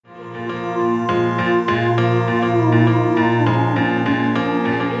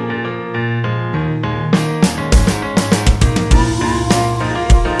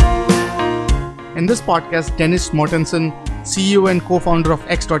this podcast, Dennis Mortensen, CEO and co-founder of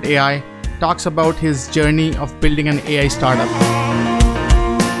X.AI, talks about his journey of building an AI startup.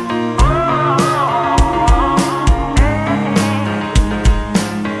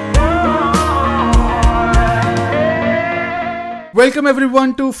 Welcome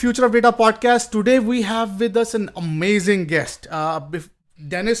everyone to Future of Data podcast. Today we have with us an amazing guest,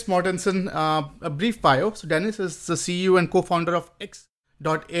 Dennis Mortensen. A brief bio. So Dennis is the CEO and co-founder of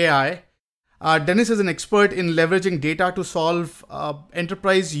X.AI. Dennis is an expert in leveraging data to solve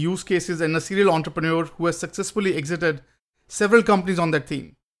enterprise use cases and a serial entrepreneur who has successfully exited several companies on that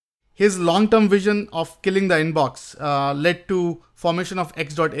theme. His long-term vision of killing the inbox led to formation of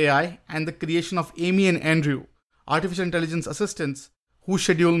X.AI and the creation of Amy and Andrew, artificial intelligence assistants who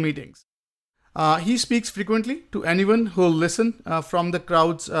schedule meetings. He speaks frequently to anyone who will listen, from the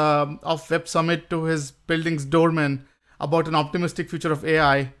crowds of Web Summit to his building's doorman, about an optimistic future of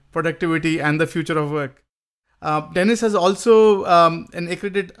AI, productivity, and the future of work. Dennis has also an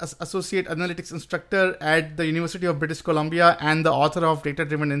accredited associate analytics instructor at the University of British Columbia and the author of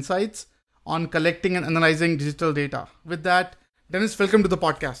Data-Driven Insights on collecting and analyzing digital data. With that, Dennis, welcome to the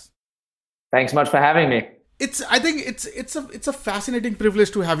podcast. Thanks much for having me. I think it's a fascinating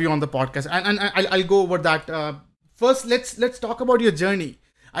privilege to have you on the podcast, and I'll go over that. First, let's talk about your journey.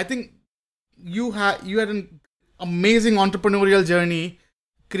 I think you had an amazing entrepreneurial journey,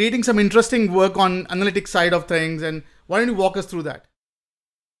 creating some interesting work on analytics side of things. And why don't you walk us through that?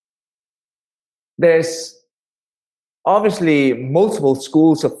 There's obviously multiple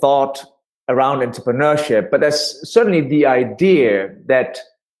schools of thought around entrepreneurship, but there's certainly the idea that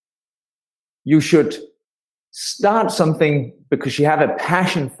you should start something because you have a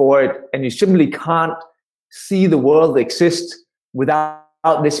passion for it and you simply can't see the world exist without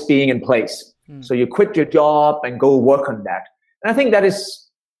this being in place. So you quit your job and go work on that. And I think that is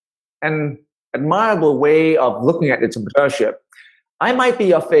an admirable way of looking at entrepreneurship. I might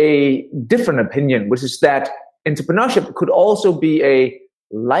be of a different opinion, which is that entrepreneurship could also be a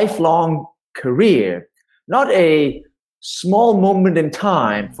lifelong career, not a small moment in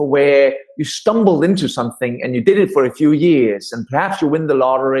time for where you stumbled into something and you did it for a few years and perhaps you win the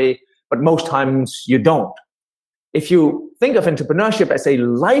lottery, but most times you don't. If you think of entrepreneurship as a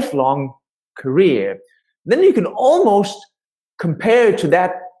lifelong career, then you can almost compare it to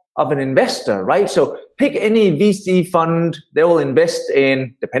that of an investor, right? So pick any VC fund, they will invest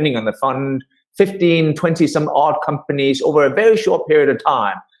in, depending on the fund, 15, 20 some odd companies over a very short period of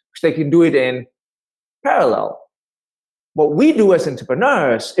time, which they can do it in parallel. What we do as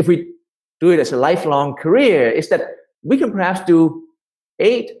entrepreneurs, if we do it as a lifelong career, is that we can perhaps do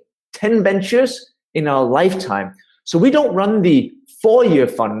 8, 10 ventures in our lifetime. So we don't run the 4-year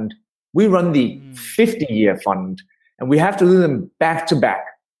fund, we run the 50-year fund, and we have to do them back to back.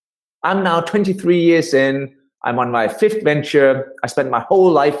 I'm now 23 years in, I'm on my 5th venture, I spent my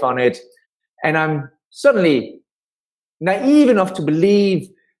whole life on it, and I'm certainly naive enough to believe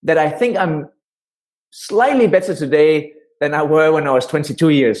that I think I'm slightly better today than I were when I was 22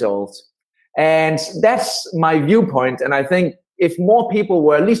 years old. And that's my viewpoint. And I think if more people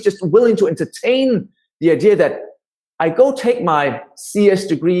were at least just willing to entertain the idea that I go take my CS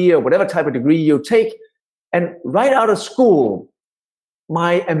degree or whatever type of degree you take, and right out of school,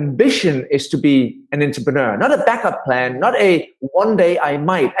 my ambition is to be an entrepreneur, not a backup plan, not a one day I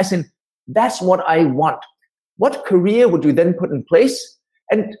might, as in that's what I want. What career would you then put in place?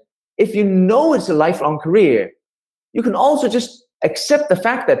 And if you know it's a lifelong career, you can also just accept the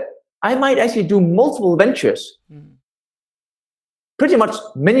fact that I might actually do multiple ventures. Pretty much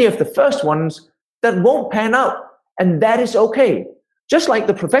many of the first ones that won't pan out. And that is okay. Just like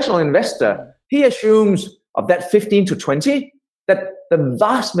the professional investor, he assumes of that 15 to 20, that the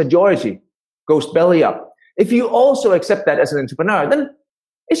vast majority goes belly up. If you also accept that as an entrepreneur, then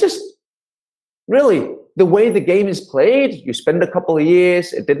it's just really the way the game is played. You spend a couple of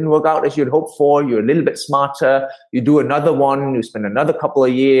years, it didn't work out as you'd hoped for, you're a little bit smarter, you do another one, you spend another couple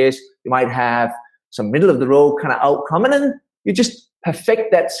of years, you might have some middle of the road kind of outcome, and then you just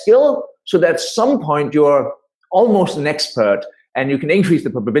perfect that skill so that at some point you're almost an expert and you can increase the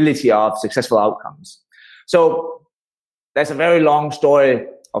probability of successful outcomes. So that's a very long story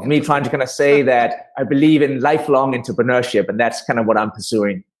of me trying to kind of say that I believe in lifelong entrepreneurship, and that's kind of what I'm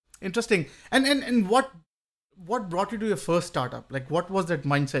pursuing. Interesting. And what brought you to your first startup? Like, what was that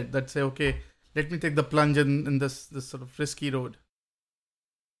mindset that say, okay, let me take the plunge in this sort of risky road?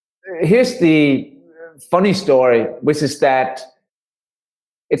 Here's the funny story, which is that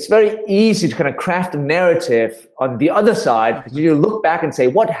it's very easy to kind of craft a narrative on the other side because you look back and say,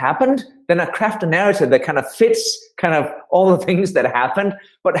 what happened then I craft a narrative that kind of fits kind of all the things that happened.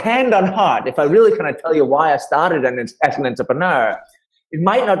 But hand on heart, if I really kind of tell you why I started as an entrepreneur, it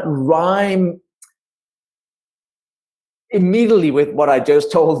might not rhyme immediately with what I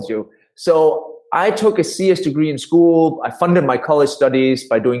just told you. So I took a CS degree in school. I funded my college studies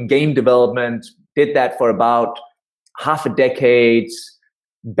by doing game development, did that for about half a decade,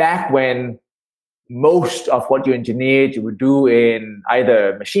 back when most of what you engineered you would do in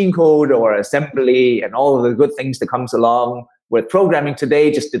either machine code or assembly, and all of the good things that comes along with programming today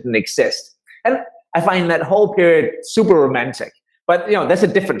just didn't exist. And I find that whole period super romantic. But that's a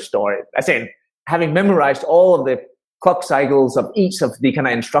different story. I say, having memorized all of the clock cycles of each of the kind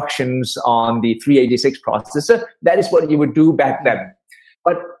of instructions on the 386 processor, that is what you would do back then.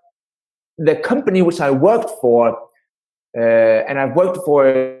 But the company which I worked for, and I've worked for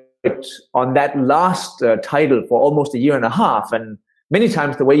it on that last title for almost a year and a half. And many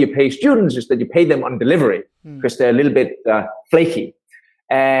times the way you pay students is that you pay them on delivery because they're a little bit flaky.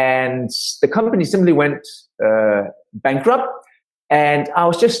 And the company simply went bankrupt. And I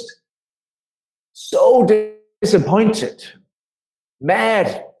was just so disappointed,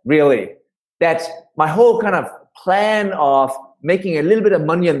 mad, really, that my whole kind of plan of making a little bit of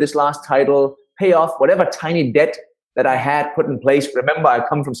money on this last title, pay off whatever tiny debt that I had put in place. Remember, I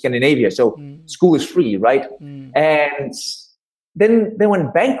come from Scandinavia, so school is free, right? And then they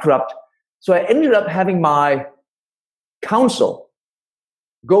went bankrupt. So I ended up having my counsel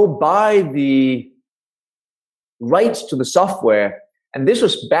go buy the rights to the software. And this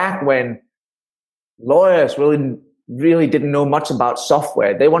was back when lawyers really didn't know much about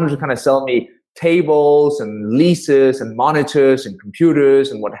software. They wanted to kind of sell me tables and leases and monitors and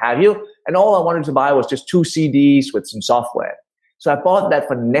computers and what have you. And all I wanted to buy was just 2 CDs with some software. So I bought that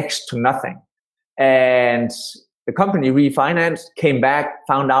for next to nothing. And the company refinanced, came back,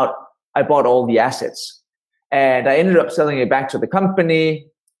 found out I bought all the assets. And I ended up selling it back to the company,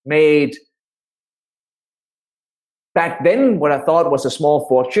 made back then what I thought was a small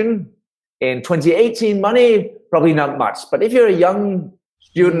fortune. In 2018 money, probably not much. But if you're a young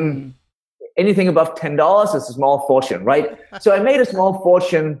student, anything above $10 is a small fortune, right? So I made a small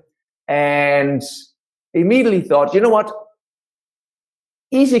fortune and immediately thought, you know what?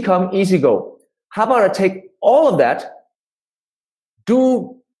 Easy come, easy go. How about I take all of that,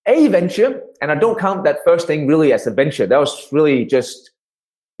 do a venture, and I don't count that first thing really as a venture. That was really just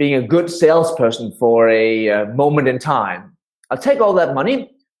being a good salesperson for a moment in time. I'll take all that money,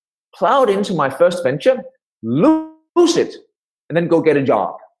 plow it into my first venture, lose it, and then go get a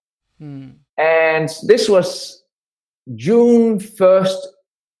job. And this was June 1st,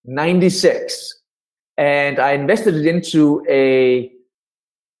 96. And I invested it into a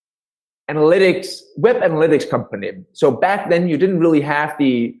web analytics company. So back then you didn't really have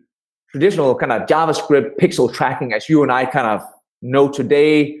the traditional kind of JavaScript pixel tracking as you and I kind of know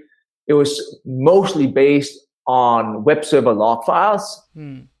today. It was mostly based on web server log files.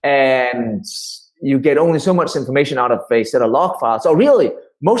 And you get only so much information out of a set of log files. So really,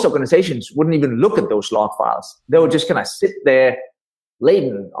 most organizations wouldn't even look at those log files. They would just kind of sit there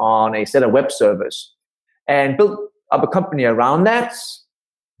laden on a set of web servers and built up a company around that,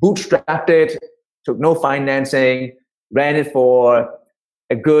 bootstrapped it, took no financing, ran it for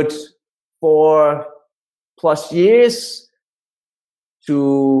a good 4+ years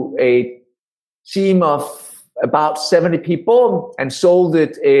to a team of about 70 people and sold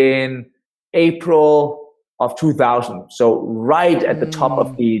it in April of 2000. So right at the top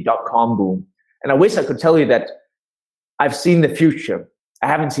of the .com boom. And I wish I could tell you that I've seen the future. I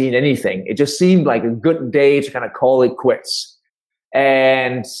haven't seen anything. It just seemed like a good day to kind of call it quits.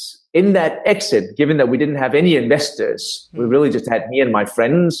 And in that exit, given that we didn't have any investors, we really just had me and my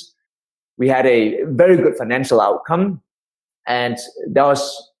friends. We had a very good financial outcome. And that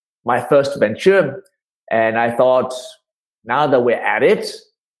was my first venture. And I thought, now that we're at it,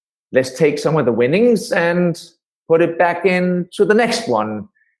 let's take some of the winnings and put it back into the next one.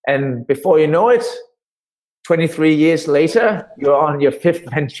 And before you know it, 23 years later, you're on your 5th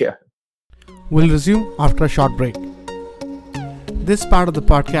venture. We'll resume after a short break. This part of the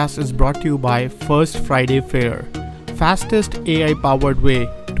podcast is brought to you by First Friday Fair, fastest AI-powered way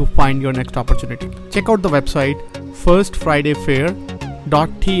to find your next opportunity. Check out the website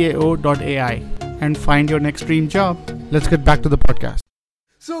firstfridayfair.tao.ai and find your next dream job. Let's get back to the podcast.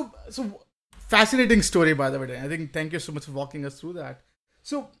 So fascinating story, by the way. I think thank you so much for walking us through that.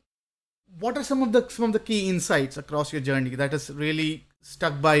 So, what are some of the key insights across your journey that has really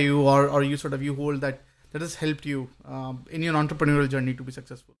stuck by you, or you sort of you hold that has helped you in your entrepreneurial journey to be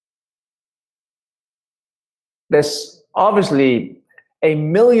successful? There's obviously a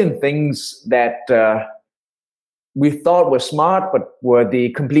million things that we thought were smart, but were the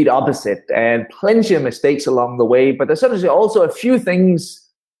complete opposite, and plenty of mistakes along the way. But there's certainly also a few things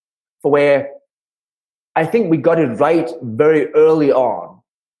for where I think we got it right very early on.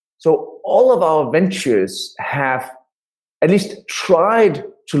 So all of our ventures have at least tried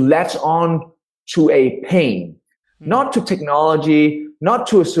to latch on to a pain, not to technology, not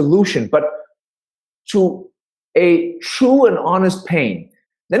to a solution, but to a true and honest pain.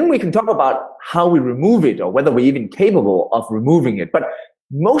 Then we can talk about how we remove it or whether we're even capable of removing it. But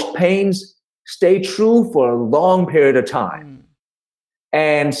most pains stay true for a long period of time.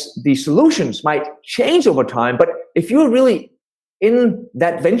 And the solutions might change over time. But if you're really in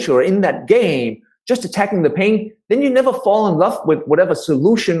that venture, in that game, just attacking the pain, then you never fall in love with whatever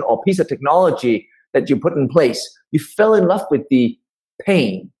solution or piece of technology that you put in place. You fell in love with the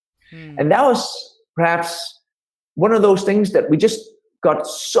pain. And that was perhaps one of those things that we just got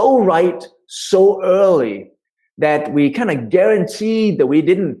so right so early that we kind of guaranteed that we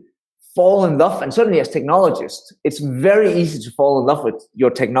didn't fall in love. And certainly as technologists, it's very easy to fall in love with your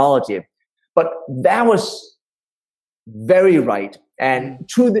technology. But that was very right. And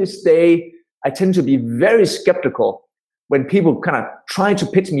to this day, I tend to be very skeptical when people kind of try to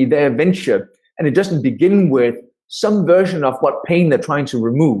pitch me their venture and it doesn't begin with some version of what pain they're trying to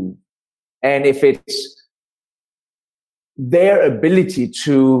remove. And if it's their ability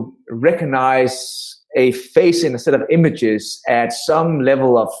to recognize a face in a set of images at some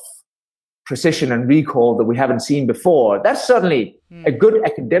level of precision and recall that we haven't seen before, that's certainly a good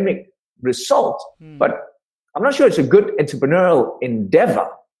academic result. But I'm not sure it's a good entrepreneurial endeavor.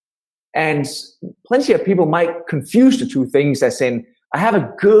 And plenty of people might confuse the two things as in, I have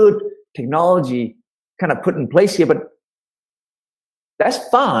a good technology kind of put in place here, but that's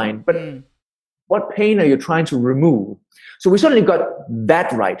fine. But what pain are you trying to remove? So we certainly got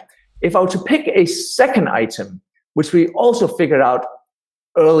that right. If I were to pick a second item, which we also figured out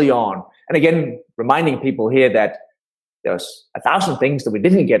early on, and again, reminding people here that there's 1,000 things that we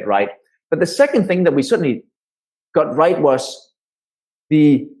didn't get right, but the second thing that we certainly got right was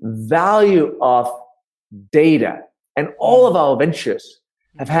the value of data. And all of our ventures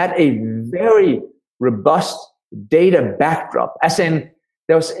have had a very robust data backdrop, as in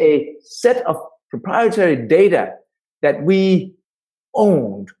there was a set of proprietary data that we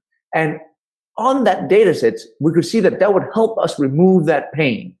owned. And on that data set, we could see that that would help us remove that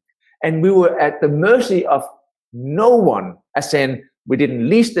pain. And we were at the mercy of no one, as in we didn't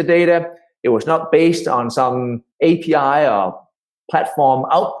lease the data. It was not based on some API or platform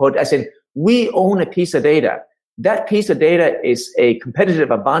output, as in we own a piece of data. That piece of data is a competitive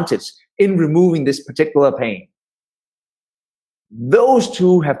advantage in removing this particular pain. Those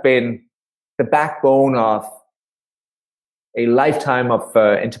two have been the backbone of a lifetime of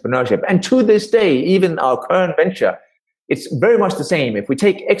entrepreneurship. And to this day, even our current venture, it's very much the same. If we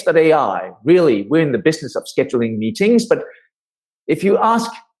take X.AI, really, we're in the business of scheduling meetings. But if you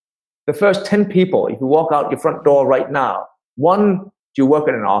ask the first 10 people, if you walk out your front door right now, 1, do you work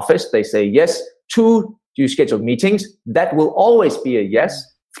in an office? They say yes. 2, do you schedule meetings? That will always be a yes.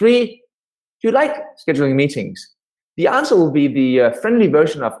 3, do you like scheduling meetings? The answer will be the friendly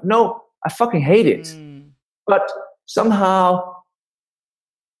version of, no, I fucking hate it. But somehow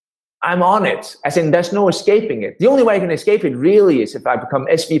I'm on it, as in there's no escaping it. The only way I can escape it really is if I become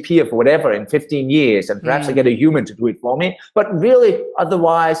SVP of whatever in 15 years and perhaps I get a human to do it for me. But really,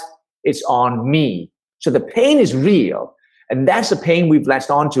 otherwise, it's on me. So the pain is real. And that's the pain we've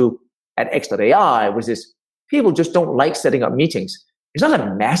latched onto at X.AI, which is people just don't like setting up meetings. It's not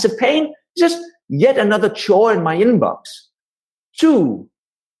a massive pain. It's just yet another chore in my inbox. 2,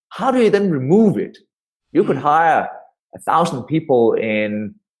 how do you then remove it? You could hire 1,000 people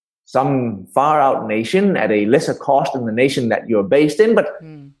in some far out nation at a lesser cost than the nation that you're based in, but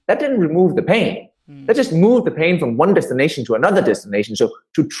that didn't remove the pain. That just moved the pain from one destination to another destination. So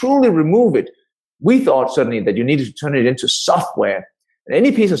to truly remove it, we thought certainly that you needed to turn it into software. And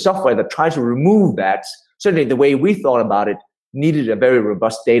any piece of software that tries to remove that, certainly the way we thought about it, needed a very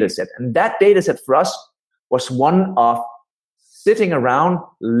robust data set. And that data set for us was one of sitting around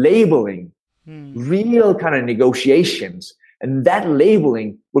labeling real kind of negotiations. And that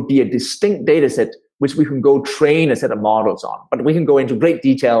labeling would be a distinct data set which we can go train a set of models on. But we can go into great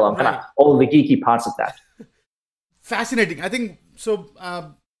detail on kind of all the geeky parts of that. Fascinating. I think so.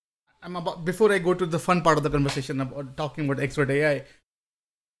 Before I go to the fun part of the conversation about talking about X.AI,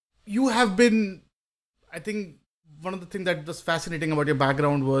 you have been, I think one of the things that was fascinating about your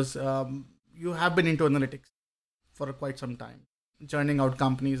background was you have been into analytics for quite some time, churning out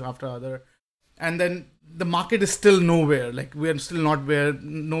companies after other. and then the market is still nowhere. Like we are still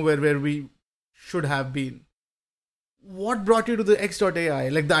nowhere where we should have been. What brought you to the X.AI?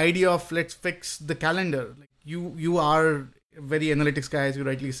 Like the idea of let's fix the calendar. Like you are very analytics guy, as you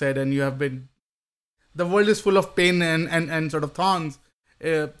rightly said, and you have been. The world is full of pain and sort of thorns.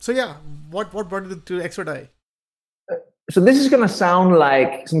 So yeah, what brought you to X.AI? So this is going to sound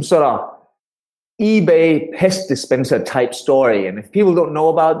like some sort of eBay pest dispenser type story. And if people don't know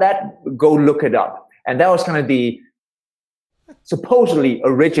about that, go look it up. And that was kind of the supposedly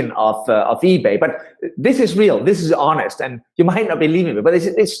origin of eBay. But this is real. This is honest. And you might not believe me, but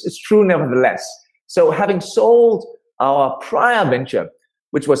it's true nevertheless. So having sold our prior venture,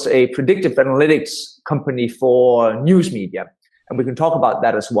 which was a predictive analytics company for news media, and we can talk about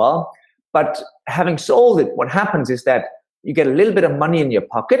that as well. But having sold it, what happens is that you get a little bit of money in your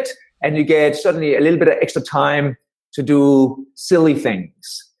pocket, and you get certainly a little bit of extra time to do silly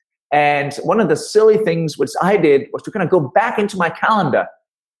things. And one of the silly things which I did was to kind of go back into my calendar,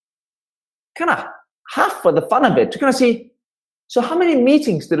 kind of half for the fun of it, to kind of see, so how many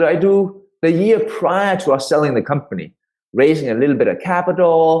meetings did I do the year prior to us selling the company? Raising a little bit of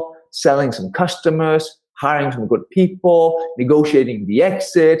capital, selling some customers, hiring some good people, negotiating the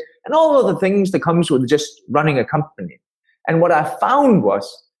exit, and all of the things that comes with just running a company. And what I found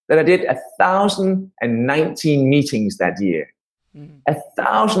was that I did 1,019 meetings that year.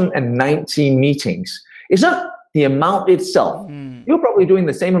 1,019 meetings. It's not the amount itself. You're probably doing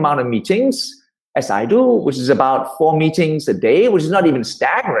the same amount of meetings as I do, which is about 4 meetings a day, which is not even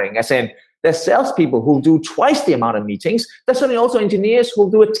staggering. As in, there's salespeople who'll do twice the amount of meetings. There's certainly also engineers who'll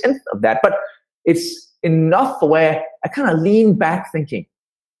do 1/10 of that. But it's enough for where I kind of lean back thinking,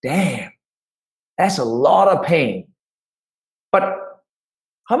 damn, that's a lot of pain. But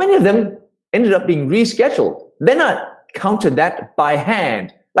how many of them ended up being rescheduled? Then I counted that by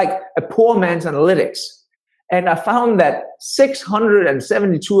hand, like a poor man's analytics. And I found that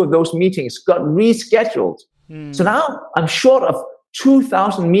 672 of those meetings got rescheduled. So now I'm short of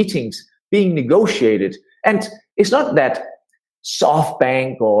 2,000 meetings being negotiated. And it's not that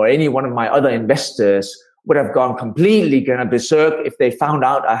SoftBank or any one of my other investors would have gone completely kind of berserk if they found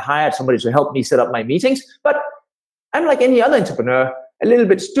out I hired somebody to help me set up my meetings. But I'm like any other entrepreneur, a little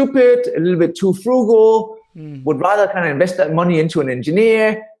bit stupid, a little bit too frugal, would rather kind of invest that money into an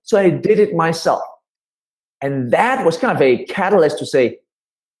engineer. So I did it myself. And that was kind of a catalyst to say,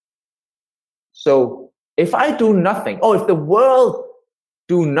 so if I do nothing, or if the world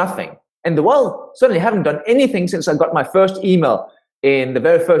do nothing, and the world certainly haven't done anything since I got my first email in the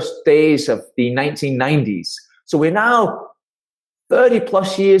very first days of the 1990s. So we're now 30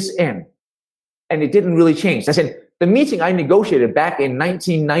 plus years in, and it didn't really change. As in, the meeting I negotiated back in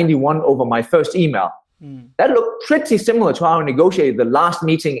 1991 over my first email, that looked pretty similar to how I negotiated the last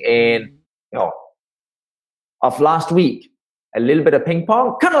meeting in, of last week. A little bit of ping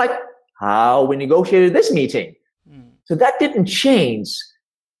pong, kind of like how we negotiated this meeting. So that didn't change.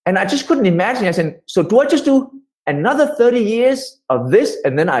 And I just couldn't imagine. I said, so do I just do another 30 years of this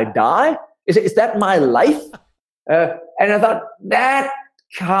and then I die? Is that my life? And I thought, that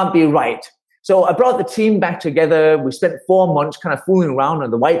can't be right. So I brought the team back together. We spent 4 months kind of fooling around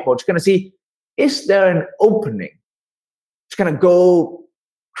on the whiteboard to kind of see, is there an opening to kind of go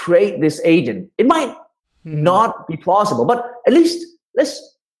create this agent? It might not be plausible, but at least let's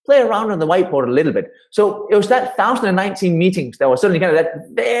play around on the whiteboard a little bit. So it was that 1,019 meetings that was certainly kind of that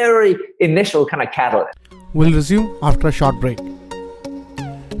very initial kind of catalyst. We'll resume after a short break.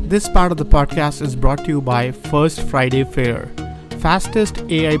 This part of the podcast is brought to you by First Friday Fair, fastest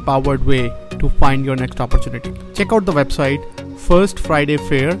AI-powered way to find your next opportunity. Check out the website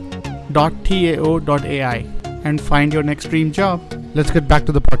firstfridayfair.tao.ai and find your next dream job. Let's get back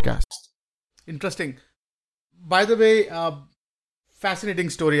to the podcast. Interesting. By the way, fascinating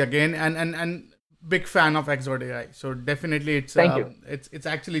story again, and big fan of X.AI. So definitely it's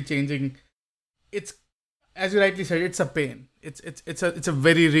actually changing. It's, as you rightly said, it's a pain. It's a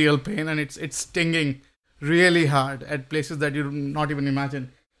very real pain, and it's stinging really hard at places that you not even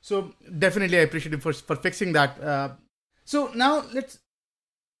imagine. So definitely I appreciate you for fixing that. So now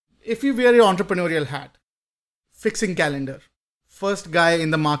if you wear your entrepreneurial hat, fixing calendar, first guy in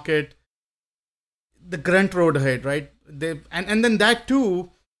the market, the grunt road ahead, right? And then that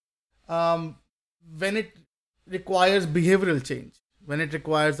too, when it requires behavioral change, when it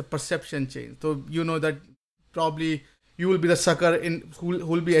requires a perception change. So you know that probably you will be the sucker who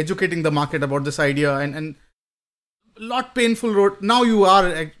will be educating the market about this idea, and a lot painful road. Now you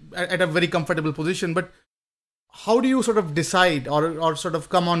are at a very comfortable position, but how do you sort of decide or sort of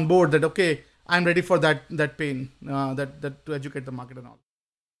come on board that, okay, I'm ready for that pain, that to educate the market and all?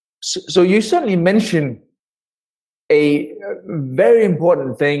 So you certainly mentioned a very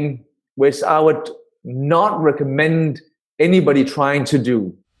important thing, which I would not recommend anybody trying to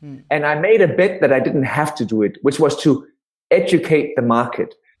do. And I made a bet that I didn't have to do it, which was to educate the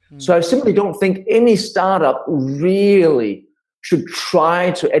market. So I simply don't think any startup really should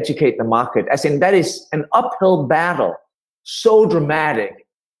try to educate the market, as in that is an uphill battle, so dramatic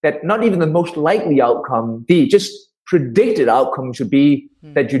that not even the most likely outcome, the just predicted outcome should be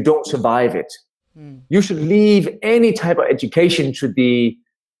that you don't survive it. You should leave any type of education to the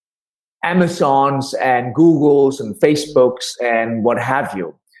Amazons and Googles and Facebooks and what have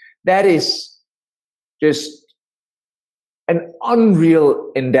you. That is just an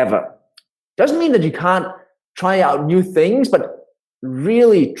unreal endeavor. Doesn't mean that you can't try out new things, but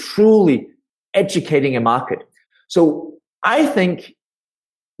really, truly educating a market. So I think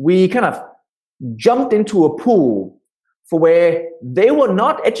we kind of jumped into a pool for where they were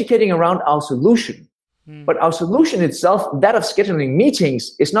not educating around our solution. But our solution itself, that of scheduling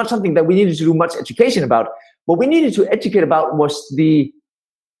meetings, is not something that we needed to do much education about. What we needed to educate about was the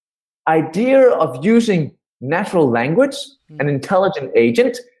idea of using natural language, an intelligent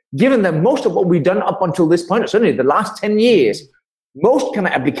agent, given that most of what we've done up until this point, certainly the last 10 years, most kind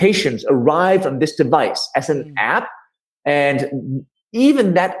of applications arrived on this device as an app. And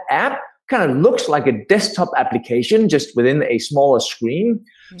even that app kind of looks like a desktop application just within a smaller screen.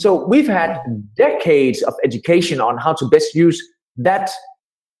 So we've had decades of education on how to best use that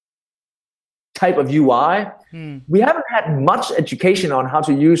type of UI. We haven't had much education on how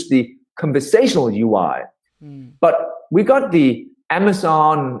to use the conversational UI. But we got the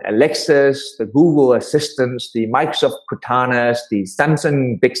Amazon Alexas, the Google Assistants, the Microsoft Cortanas, the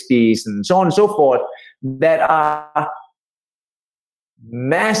Samsung Bixbys, and so on and so forth that are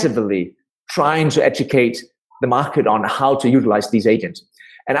massively trying to educate the market on how to utilize these agents.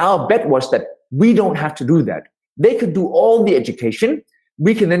 And our bet was that we don't have to do that. They could do all the education.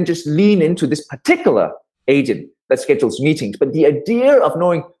 We can then just lean into this particular agent that schedules meetings. But the idea of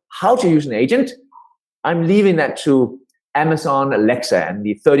knowing how to use an agent, I'm leaving that to Amazon Alexa and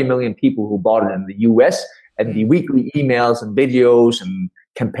the 30 million people who bought it in the US and the weekly emails and videos and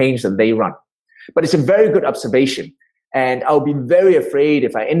campaigns that they run. But it's a very good observation. And I'll be very afraid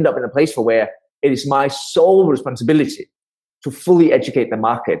if I end up in a place where it is my sole responsibility to fully educate the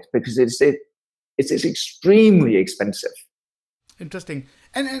market, because it's extremely expensive. Interesting.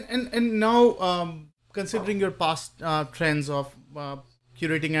 And now, considering your past trends of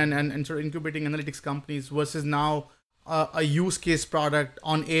curating and sort of incubating analytics companies versus now a use case product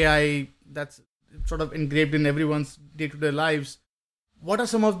on AI that's sort of engraved in everyone's day-to-day lives, what are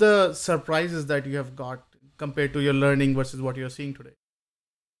some of the surprises that you have got compared to your learning versus what you're seeing today?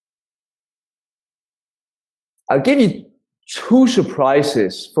 I'll give you two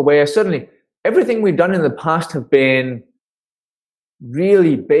surprises for where certainly everything we've done in the past have been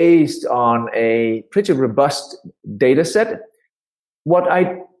really based on a pretty robust data set. What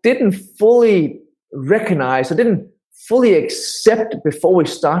I didn't fully recognize, I didn't fully accept before we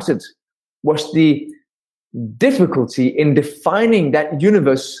started, was the difficulty in defining that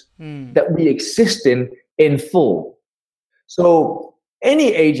universe that we exist in full. So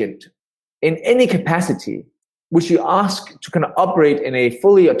any agent in any capacity which you ask to kind of operate in a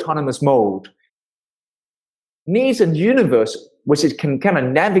fully autonomous mode needs a universe which it can kind of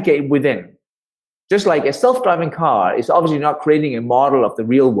navigate within. Just like a self-driving car is obviously not creating a model of the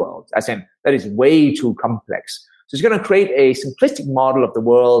real world, as in that is way too complex. So it's going to create a simplistic model of the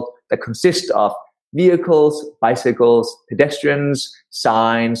world that consists of vehicles, bicycles, pedestrians,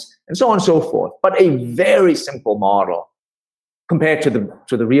 signs, and so on and so forth, but a very simple model compared to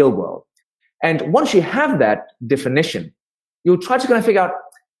the real world. And once you have that definition, you'll try to kind of figure out,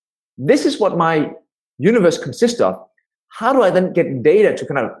 this is what my universe consists of. How do I then get data to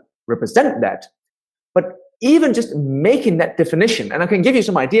kind of represent that? But even just making that definition, and I can give you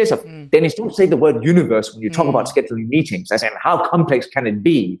some ideas of, Dennis, don't say the word universe when you talk about scheduling meetings. I say, how complex can it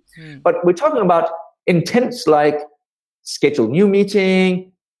be? But we're talking about intents like schedule new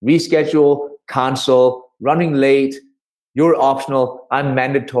meeting, reschedule, cancel, running late, you're optional, I'm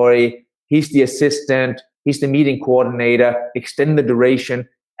mandatory, he's the assistant, he's the meeting coordinator, extend the duration,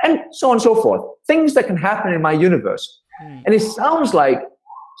 and so on and so forth. Things that can happen in my universe. And it sounds like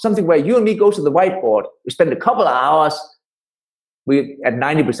something where you and me go to the whiteboard, we spend a couple of hours, we at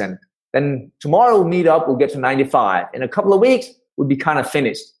 90%. Then tomorrow we'll meet up, we'll get to 95. In a couple of weeks, we'll be kind of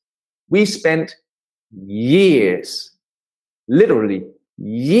finished. We spent years, literally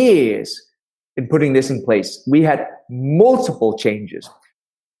years, in putting this in place. We had multiple changes.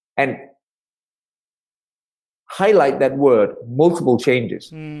 And highlight that word, multiple changes.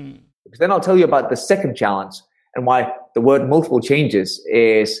 Because then I'll tell you about the second challenge and why the word multiple changes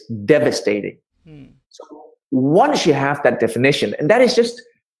is devastating. So once you have that definition, and that is just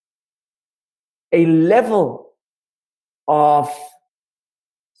a level of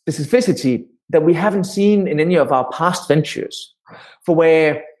specificity that we haven't seen in any of our past ventures, for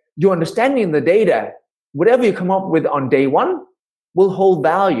where your understanding of the data, whatever you come up with on day one, will hold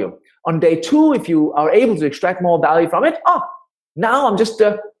value. On day two, if you are able to extract more value from it, now I'm just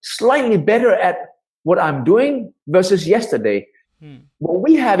slightly better at what I'm doing versus yesterday. What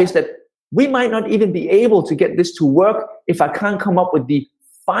we have is that we might not even be able to get this to work if I can't come up with the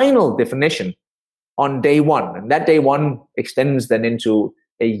final definition on day one. And that day one extends then into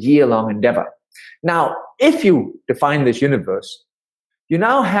a year-long endeavor. Now, if you define this universe, you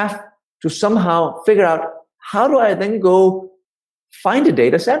now have to somehow figure out, how do I then go find a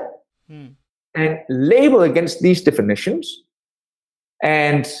data set and label against these definitions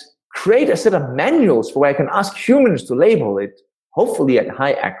and create a set of manuals for where I can ask humans to label it, hopefully at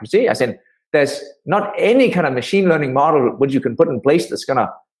high accuracy. As in, there's not any kind of machine learning model which you can put in place that's going to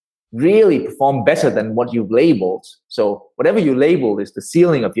really perform better than what you've labeled. So whatever you labeled is the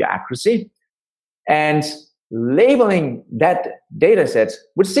ceiling of your accuracy. And labeling that data set,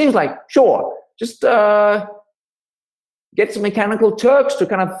 which seems like, sure, just get some Mechanical Turks to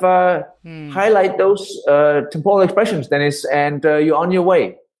kind of highlight those temporal expressions, Dennis, and you're on your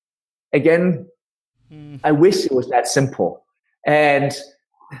way. Again, I wish it was that simple. And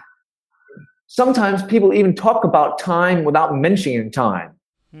sometimes people even talk about time without mentioning time.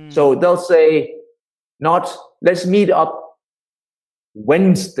 So they'll say, not, let's meet up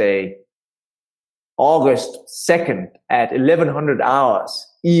Wednesday, August 2nd at 1100 hours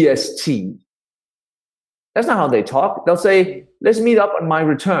EST. That's not how they talk. They'll say, let's meet up on my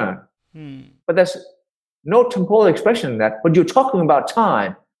return. But there's no temporal expression in that, but you're talking about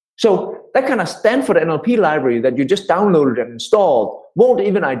time. So that kind of Stanford NLP library that you just downloaded and installed won't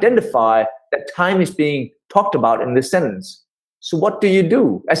even identify that time is being talked about in this sentence. So what do you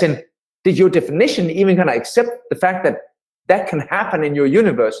do? As in, did your definition even kind of accept the fact that that can happen in your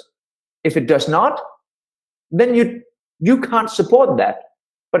universe? If it does not, then you can't support that.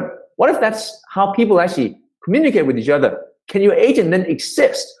 But what if that's how people actually communicate with each other? Can your agent then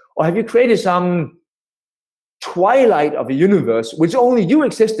exist? Or have you created some twilight of a universe which only you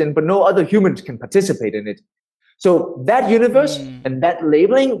exist in, but no other humans can participate in it? So that universe and that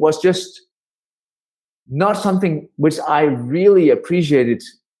labeling was just not something which I really appreciated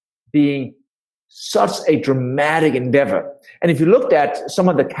being such a dramatic endeavor. And if you looked at some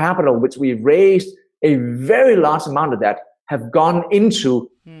of the capital which we've raised, a very large amount of that have gone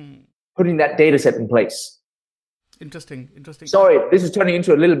into putting that data set in place. Interesting. Sorry, this is turning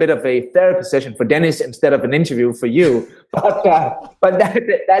into a little bit of a therapy session for Dennis instead of an interview for you. But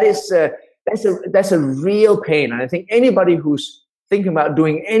that's a real pain. And I think anybody who's thinking about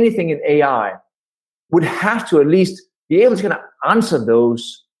doing anything in AI would have to at least be able to kind of answer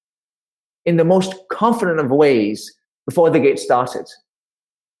those in the most confident of ways before they get started.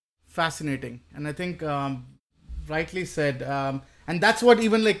 Fascinating. And I think rightly said. And that's what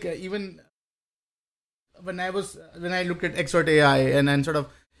even when I looked at Xert AI and sort of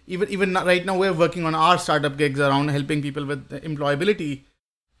even right now we're working on our startup gigs around helping people with employability,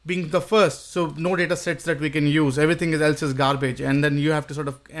 being the first. So no data sets that we can use. Everything else is garbage. And then you have to sort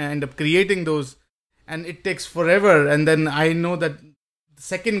of end up creating those, and it takes forever. And then I know that the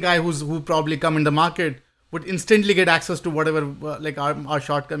second guy who probably come in the market would instantly get access to whatever our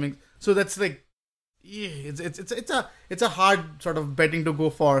shortcomings. So that's like, it's a hard sort of betting to go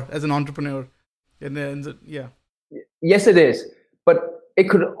for as an entrepreneur. Yeah. Yes, it is. But it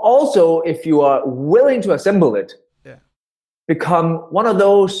could also, if you are willing to assemble it, become one of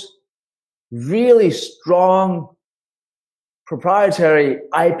those really strong proprietary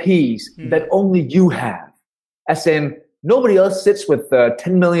IPs that only you have. As in, nobody else sits with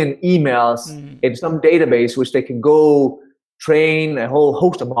 10 million emails in some database which they can go train a whole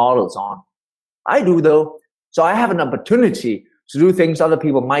host of models on. I do, though. So I have an opportunity to do things other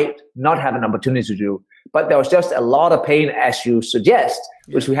people might not have an opportunity to do. But there was just a lot of pain, as you suggest,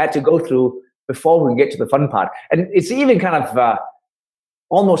 which we had to go through before we get to the fun part. And it's even kind of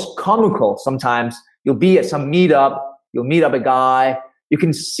almost comical sometimes. You'll be at some meetup, you'll meet up a guy, you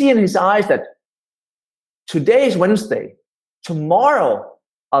can see in his eyes that today is Wednesday, tomorrow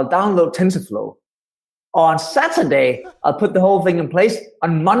I'll download TensorFlow. On Saturday, I'll put the whole thing in place.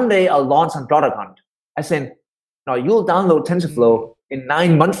 On Monday, I'll launch on Product Hunt. As in, no, you'll download TensorFlow in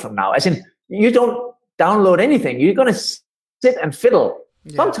 9 months from now. As in, you don't download anything. You're going to sit and fiddle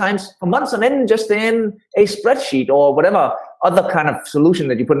Sometimes for months on end, just in a spreadsheet or whatever other kind of solution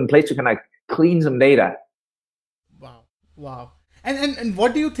that you put in place to kind of clean some data. Wow. And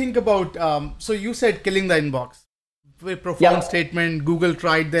what do you think about, so you said killing the inbox. Very profound statement. Google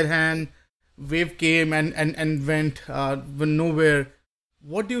tried their hand. Wave came and went nowhere.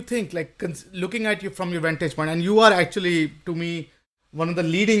 What do you think? Like, looking at you from your vantage point, and you are actually, to me, one of the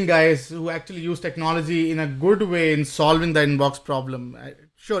leading guys who actually use technology in a good way in solving the inbox problem.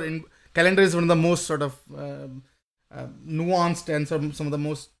 Sure, calendar is one of the most sort of nuanced and some of the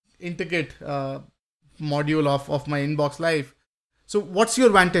most intricate module of my inbox life. So what's your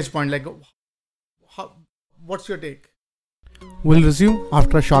vantage point? Like, what's your take? We'll resume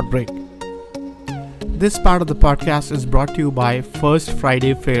after a short break. This part of the podcast is brought to you by First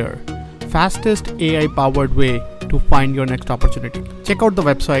Friday Fair, fastest AI-powered way to find your next opportunity. Check out the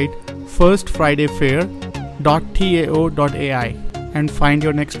website firstfridayfair.tao.ai and find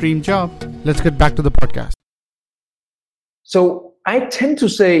your next dream job. Let's get back to the podcast. So I tend to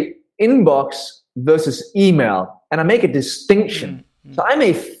say inbox versus email, and I make a distinction. So I'm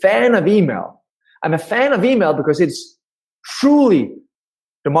a fan of email. I'm a fan of email because it's truly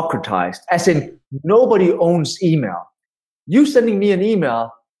democratized, as in nobody owns email. You sending me an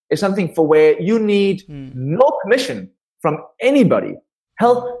email is something for where you need no permission from anybody.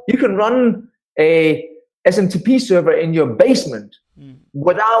 Hell, you can run a SMTP server in your basement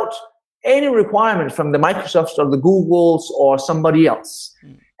without any requirement from the Microsofts or the Googles or somebody else.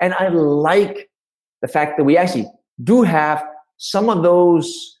 And I like the fact that we actually do have some of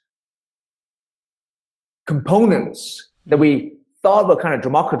those components that we thought were kind of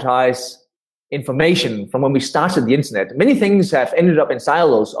democratize information from when we started the internet. Many things have ended up in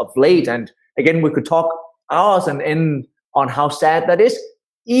silos of late. And again, we could talk hours and end on how sad that is.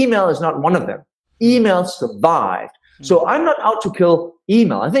 Email is not one of them. Email survived. So I'm not out to kill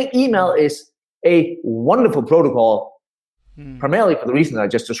email. I think email is a wonderful protocol, primarily for the reasons I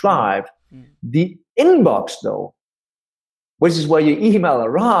just described. The inbox, though, which is where your email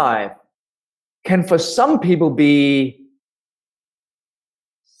arrive, can for some people be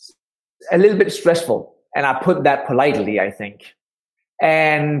a little bit stressful. And I put that politely, I think.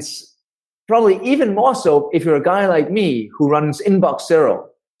 And probably even more so if you're a guy like me who runs inbox zero.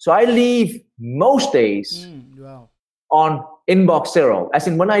 So I leave most days on inbox zero. As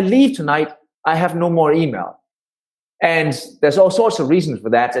in, when I leave tonight, I have no more email. And there's all sorts of reasons for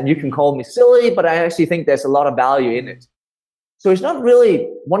that. And you can call me silly, but I actually think there's a lot of value in it. So it's not really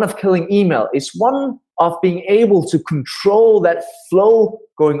one of killing email. It's one of being able to control that flow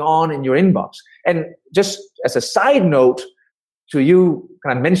going on in your inbox. And just as a side note to you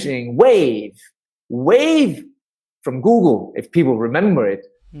kind of mentioning Wave from Google, if people remember it,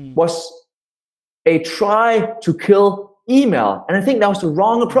 was a try to kill email. And I think that was the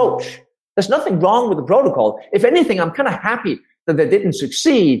wrong approach. There's nothing wrong with the protocol. If anything, I'm kind of happy that they didn't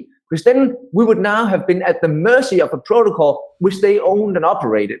succeed, because then we would now have been at the mercy of a protocol which they owned and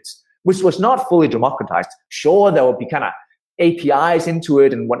operated, which was not fully democratized. Sure, there would be kind of APIs into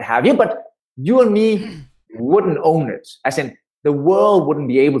it and what have you, but you and me wouldn't own it. As in, the world wouldn't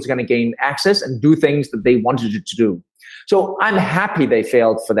be able to kind of gain access and do things that they wanted it to do. So I'm happy they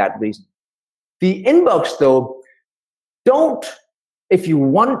failed for that reason. The inbox, though, if you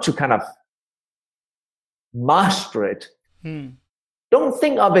want to kind of master it, don't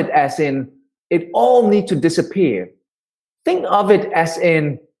think of it as in it all needs to disappear. Think of it as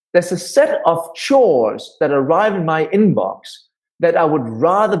in there's a set of chores that arrive in my inbox that I would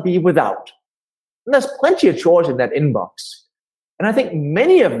rather be without. And there's plenty of chores in that inbox. And I think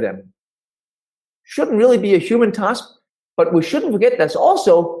many of them shouldn't really be a human task, but we shouldn't forget there's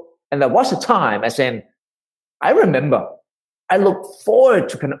also, and there was a time, as in, I remember I looked forward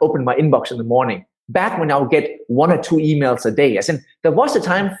to kind of open my inbox in the morning, back when I would get 1 or 2 emails a day. As in, there was a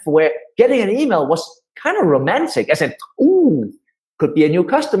time where getting an email was kind of romantic. As in, ooh, could be a new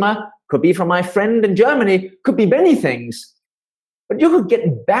customer, could be from my friend in Germany, could be many things. But you could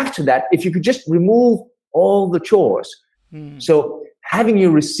get back to that if you could just remove all the chores. So having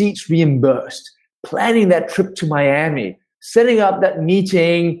your receipts reimbursed, planning that trip to Miami, setting up that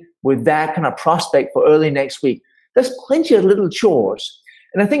meeting with that kind of prospect for early next week. There's plenty of little chores.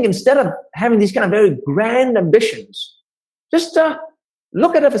 And I think instead of having these kind of very grand ambitions, just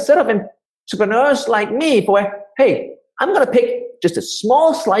look at it as a set of entrepreneurs like me for where, hey, I'm going to pick just a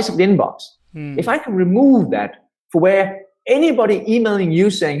small slice of the inbox. If I can remove that for where anybody emailing you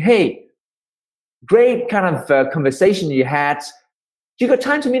saying, hey, great kind of conversation you had. You got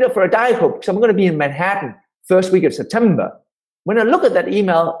time to meet up for a Diet Coke because I'm going to be in Manhattan first week of September. When I look at that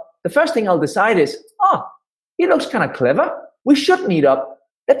email, the first thing I'll decide is, oh, he looks kind of clever. we should meet up.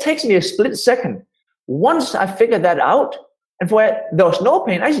 That takes me a split second. Once I figure that out, and for there was no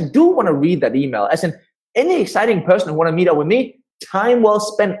pain, I actually do want to read that email. As in, any exciting person who want to meet up with me, time well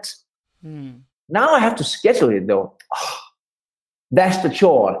spent. Now I have to schedule it though. Oh, that's the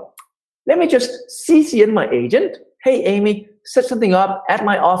chore. Let me just CC in my agent. Hey, Amy, set something up at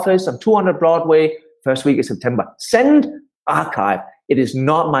my office on 200 Broadway, first week of September. Send, archive. It is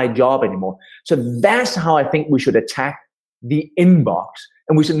not my job anymore. So that's how I think we should attack the inbox.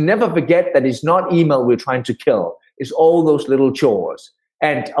 And we should never forget that it's not email we're trying to kill. It's all those little chores.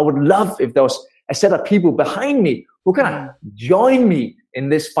 And I would love if there was a set of people behind me who kind of join me in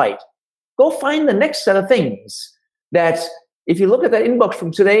this fight. Go find the next set of things that, if you look at that inbox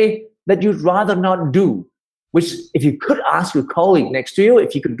from today, that you'd rather not do. Which, if you could ask your colleague next to you,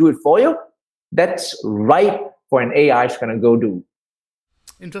 if he could do it for you, that's right for an AI to kind of go do.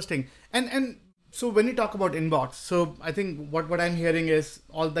 Interesting. And so when you talk about inbox, so I think what I'm hearing is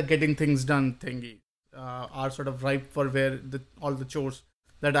all the getting things done thingy are sort of ripe for where all the chores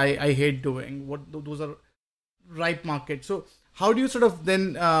that I hate doing. Those are ripe market. So how do you sort of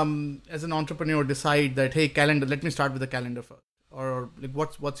then, as an entrepreneur, decide that, hey, calendar, let me start with the calendar first, or like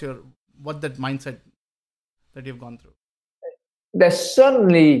what's that mindset that you've gone through? There's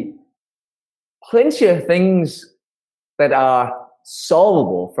certainly plenty of things that are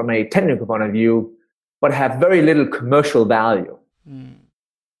solvable from a technical point of view, but have very little commercial value.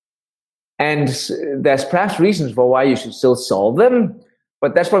 And there's perhaps reasons for why you should still solve them,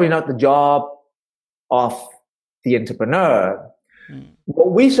 but that's probably not the job of the entrepreneur.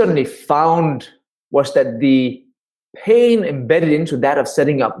 What we certainly found was that the pain embedded into that of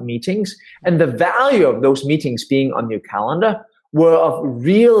setting up meetings and the value of those meetings being on your calendar were of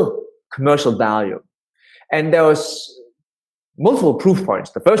real commercial value. And there was multiple proof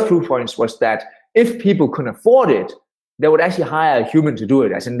points. The first proof points was that if people couldn't afford it, they would actually hire a human to do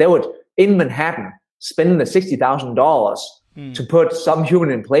it. As in, they would, in Manhattan, spend the $60,000 to put some human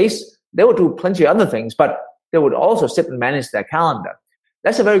in place. They would do plenty of other things, but they would also sit and manage their calendar.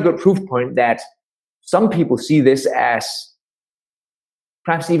 That's a very good proof point that some people see this as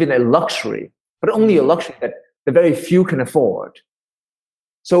perhaps even a luxury, but only a luxury that the very few can afford.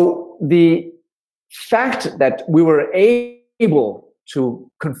 So the fact that we were able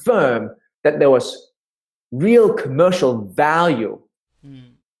to confirm that there was real commercial value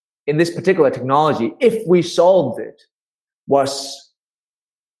in this particular technology, if we solved it, was,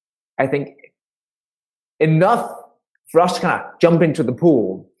 I think, enough for us to kind of jump into the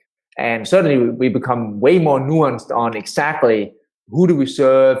pool. And certainly we become way more nuanced on exactly who do we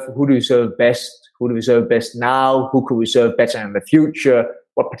serve best, who do we serve best now, who could we serve better in the future,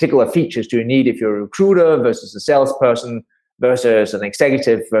 what particular features do you need if you're a recruiter versus a salesperson versus an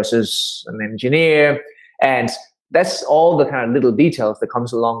executive versus an engineer. And that's all the kind of little details that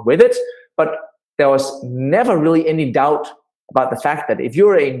comes along with it. But there was never really any doubt about the fact that if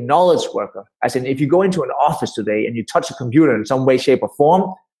you're a knowledge worker, as in if you go into an office today and you touch a computer in some way, shape, or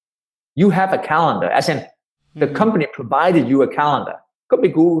form, you have a calendar. As in, the company provided you a calendar. Could be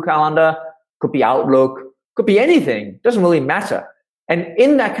Google Calendar, could be Outlook, could be anything. Doesn't really matter. And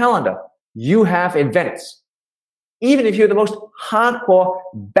in that calendar, you have events. Even if you're the most hardcore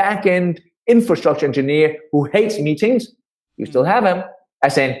back-end infrastructure engineer who hates meetings, you still have them.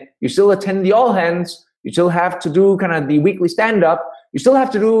 As in, you still attend the all hands. You still have to do kind of the weekly stand-up. You still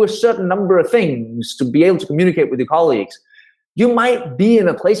have to do a certain number of things to be able to communicate with your colleagues. You might be in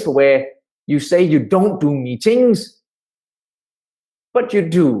a place where you say you don't do meetings, but you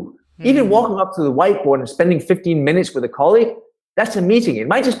do. Even walking up to the whiteboard and spending 15 minutes with a colleague, that's a meeting. It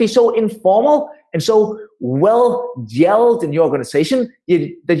might just be so informal and so well gelled in your organization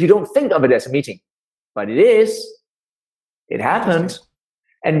that you don't think of it as a meeting. But it is. It happened.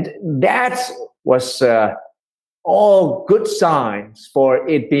 And that was all good signs for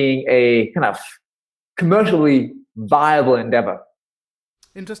it being a kind of commercially viable endeavor.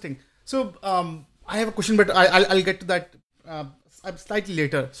 Interesting. So I have a question, but I'll get to that slightly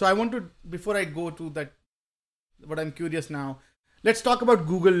later. So I want to, before I go to that, what I'm curious now, let's talk about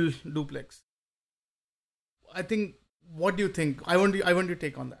Google Duplex. I think, what do you think? I want your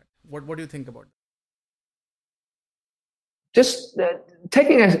take on that. What do you think about that? Just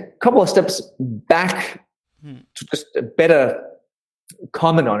taking a couple of steps back to just a better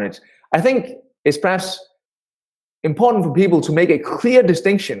comment on it. I think it's perhaps important for people to make a clear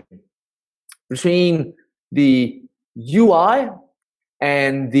distinction between the UI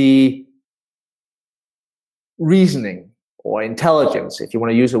and the reasoning or intelligence, if you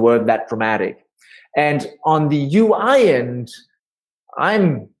want to use a word that dramatic. And on the UI end,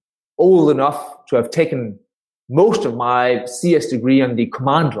 I'm old enough to have taken most of my CS degree on the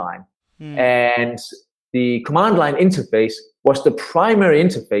command line. And the command line interface was the primary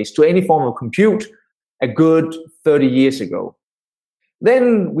interface to any form of compute a good 30 years ago.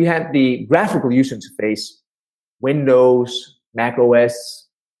 Then we had the graphical user interface, Windows, Mac OS,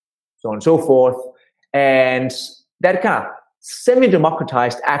 so on and so forth. And that kind of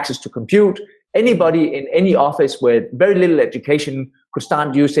semi-democratized access to compute. Anybody in any office with very little education could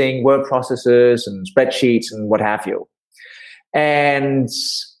start using word processors and spreadsheets and what have you. And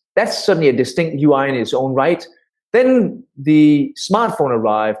that's certainly a distinct UI in its own right. Then the smartphone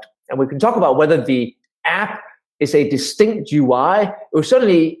arrived, and we can talk about whether the app is a distinct UI. It was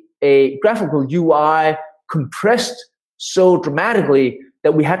certainly a graphical UI compressed so dramatically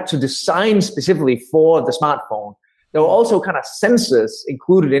that we had to design specifically for the smartphone. There were also kind of sensors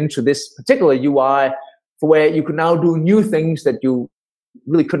included into this particular UI for where you could now do new things that you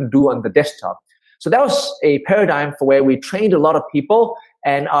really couldn't do on the desktop. So that was a paradigm for where we trained a lot of people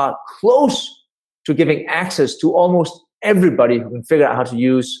and are close to giving access to almost everybody who can figure out how to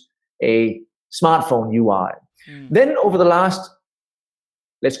use a smartphone UI. Then over the last,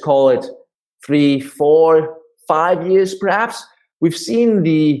 let's call it 3, 4, 5 years perhaps, we've seen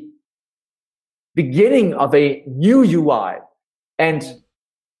the beginning of a new UI. And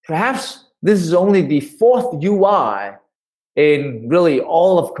perhaps this is only the 4th UI in really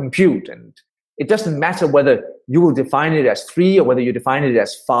all of compute. And it doesn't matter whether you will define it as 3 or whether you define it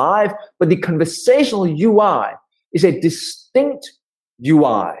as 5, but the conversational UI is a distinct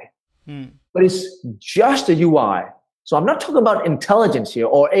UI. But it's just a UI. So I'm not talking about intelligence here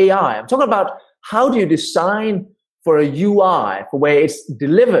or AI. I'm talking about how do you design for a UI for where it's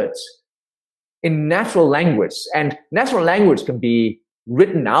delivered in natural language. And natural language can be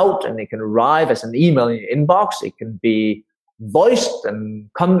written out and it can arrive as an email in your inbox. It can be voiced and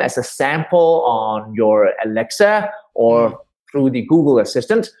come as a sample on your Alexa or through the Google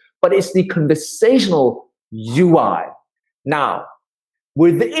Assistant. But it's the conversational UI. Now,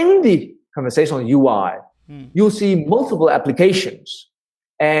 within the conversational UI, you'll see multiple applications.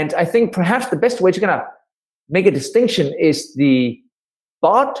 And I think perhaps the best way to kind of make a distinction is the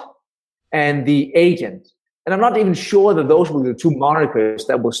bot and the agent. And I'm not even sure that those will be the two monikers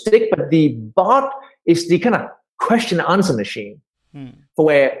that will stick, but the bot is the kind of question answer machine for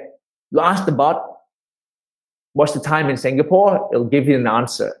where you ask the bot, what's the time in Singapore? It'll give you an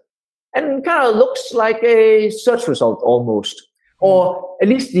answer. And kind of looks like a search result almost. Or at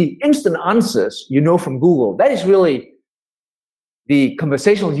least the instant answers you know from Google. That is really the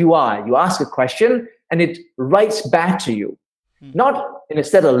conversational UI. You ask a question and it writes back to you. Not in a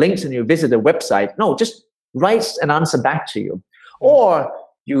set of links and you visit a website. No, just writes an answer back to you. Or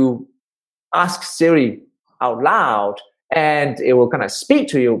you ask Siri out loud and it will kind of speak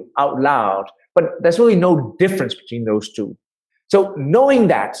to you out loud. But there's really no difference between those two. So knowing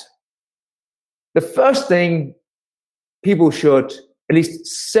that, the first thing people should at least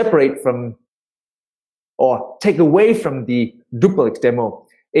separate from or take away from the Duplex demo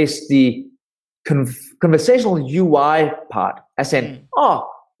is the conversational UI part. As in,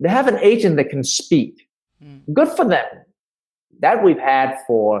 they have an agent that can speak. Good for them. That we've had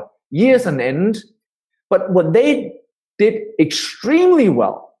for years on end. But what they did extremely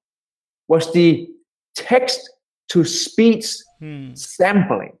well was the text-to-speech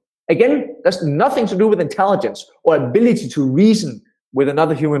sampling. Again, that's nothing to do with intelligence or ability to reason with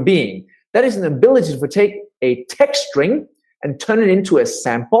another human being. That is an ability to take a text string and turn it into a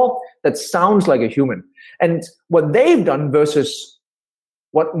sample that sounds like a human. And what they've done versus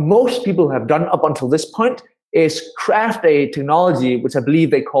what most people have done up until this point is craft a technology which I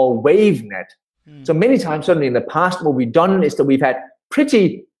believe they call WaveNet. So many times, certainly in the past, what we've done is that we've had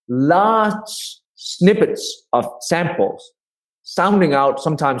pretty large snippets of samples sounding out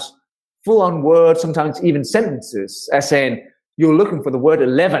sometimes full-on words, sometimes even sentences, as in you're looking for the word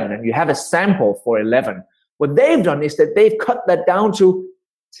 11 and you have a sample for 11. What they've done is that they've cut that down to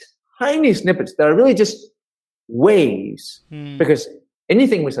tiny snippets that are really just waves, because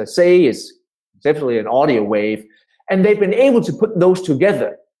anything which I say is definitely an audio wave, and they've been able to put those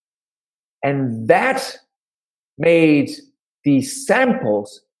together. And that made the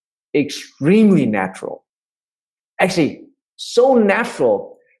samples extremely natural. Actually, so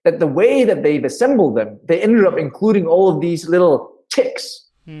natural that the way that they've assembled them, they ended up including all of these little ticks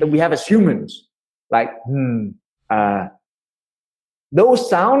that we have as humans. Like, those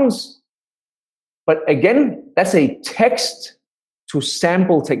sounds, but again, that's a text to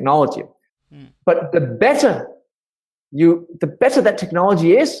sample technology. But the better that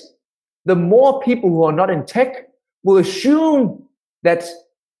technology is, the more people who are not in tech will assume that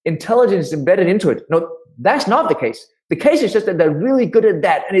intelligence is embedded into it. No, that's not the case. The case is just that they're really good at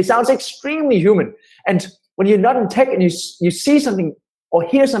that, and it sounds extremely human. And when you're not in tech and you see something or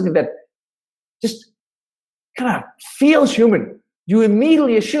hear something that just kind of feels human, you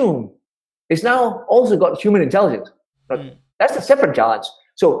immediately assume it's now also got human intelligence. But that's a separate challenge.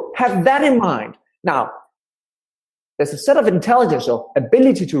 So have that in mind. Now, there's a set of intelligence or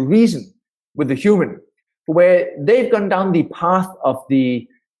ability to reason with the human where they've gone down the path of the,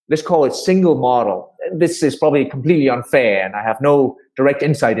 let's call it single model. This is probably completely unfair, and I have no direct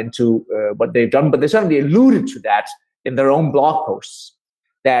insight into what they've done, but they certainly alluded to that in their own blog posts,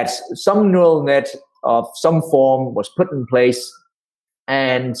 that some neural net of some form was put in place,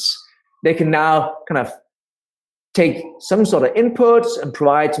 and they can now kind of take some sort of inputs and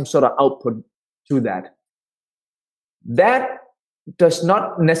provide some sort of output to that. That does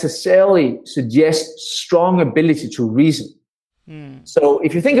not necessarily suggest strong ability to reason. So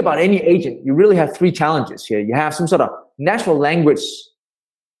if you think about any agent, you really have three challenges here. You have some sort of natural language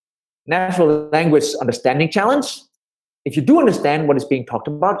understanding challenge. If you do understand what is being talked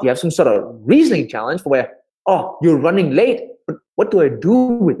about, you have some sort of reasoning challenge where, you're running late, but what do I do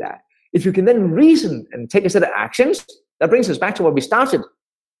with that? If you can then reason and take a set of actions, that brings us back to where we started,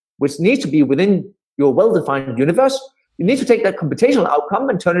 which needs to be within your well-defined universe. You need to take that computational outcome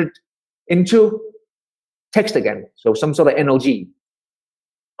and turn it into text again, so some sort of NLG.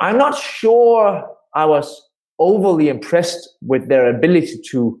 I'm not sure I was overly impressed with their ability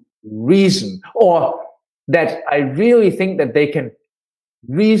to reason, or that I really think that they can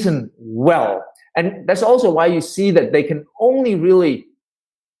reason well. And that's also why you see that they can only really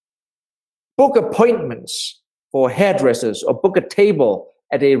book appointments for hairdressers or book a table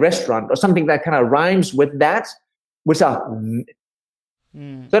at a restaurant or something that kind of rhymes with that, which are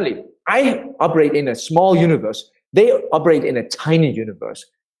certainly, I operate in a small universe. They operate in a tiny universe,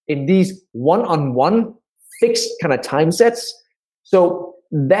 in these one-on-one fixed kind of time sets. So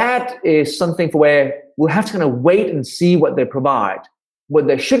that is something for where we'll have to kind of wait and see what they provide. What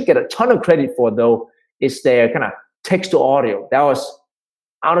they should get a ton of credit for, though, is their kind of text to audio. That was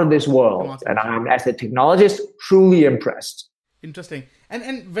out of this world. And I'm, as a technologist, truly impressed. Interesting.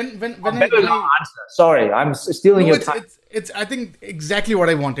 And when sorry, I'm stealing your time. It's I think exactly what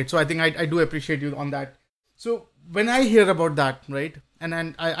I wanted. So I think I do appreciate you on that. So when I hear about that, right, and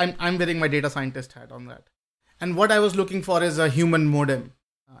I'm wearing my data scientist hat on that, and what I was looking for is a human modem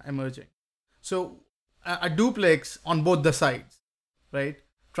emerging. So a duplex on both the sides, right,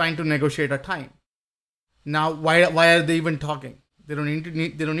 trying to negotiate a time. Now why are they even talking? They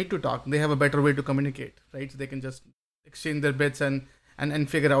don't need to talk. They have a better way to communicate, right? So they can just exchange their bits and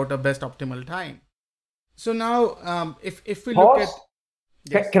figure out a best optimal time. So now, if we look at...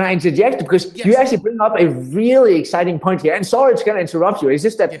 Yes. Can I interject? Because you actually bring up a really exciting point here. And sorry to kind of interrupt you. It's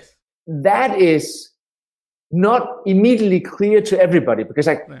just that that is not immediately clear to everybody. Because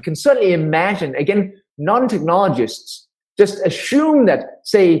I can certainly imagine, again, non-technologists just assume that,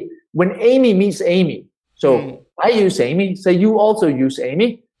 say, when Amy meets Amy, so I use Amy, say you also use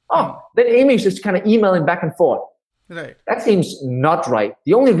Amy, then Amy is just kind of emailing back and forth. Right. That seems not right.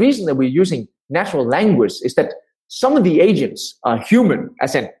 The only reason that we're using natural language is that some of the agents are human,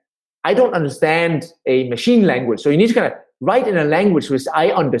 as in, I don't understand a machine language. So you need to kind of write in a language which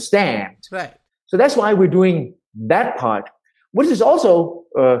I understand. Right. So that's why we're doing that part, which is also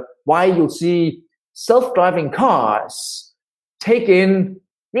why you'll see self-driving cars take in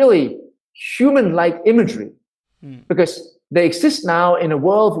really human-like imagery, because they exist now in a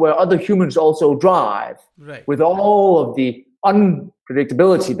world where other humans also drive, with all of the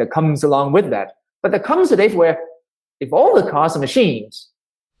unpredictability that comes along with that. But there comes a day where if all the cars are machines,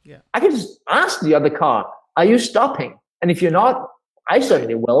 I can just ask the other car, are you stopping? And if you're not, I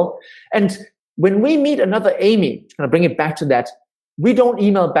certainly will. And when we meet another Amy, to kind of bring it back to that, we don't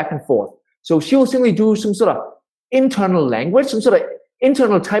email back and forth. So she will simply do some sort of internal language, some sort of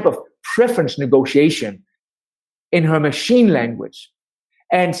internal type of preference negotiation in her machine language.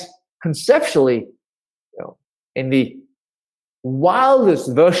 And conceptually, in the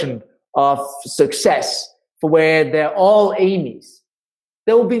wildest version of success, for where they're all Amy's,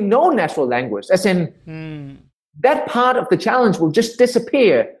 there will be no natural language. As in, that part of the challenge will just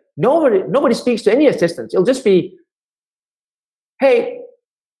disappear. Nobody speaks to any assistants. It'll just be, hey,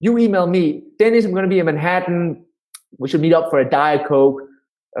 you email me, Dennis, I'm going to be in Manhattan. We should meet up for a Diet Coke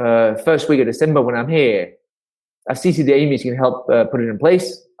first week of December when I'm here. I CC the Amy, she can help put it in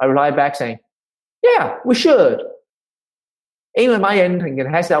place. I reply back saying, yeah, we should. Amy on my end can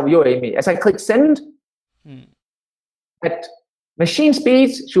hash out with your Amy. As I click send, at machine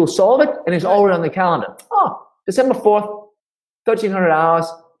speeds, she'll solve it, and it's already on the calendar. December 4th, 1,300 hours,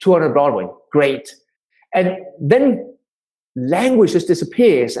 200 Broadway. Great. And then language just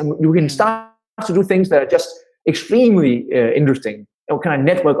disappears, and you can start to do things that are just extremely interesting, kind of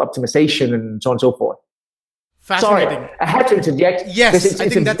network optimization and so on and so forth. Fascinating. Sorry, I had to interject. Yes, I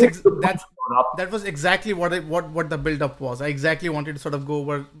think that was exactly what the build-up was. I exactly wanted to sort of go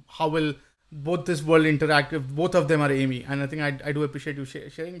over how will both this world interact if both of them are Amy, and I think I do appreciate you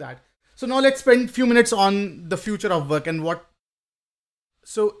sharing that. So now let's spend a few minutes on the future of work and what.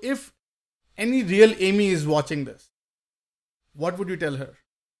 So if any real Amy is watching this, what would you tell her?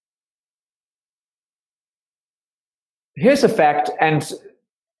 Here's a fact, and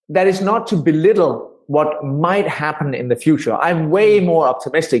that is not to belittle what might happen in the future. I'm way more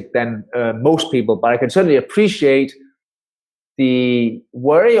optimistic than most people, but I can certainly appreciate the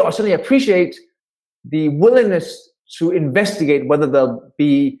worry, or certainly appreciate the willingness to investigate whether there'll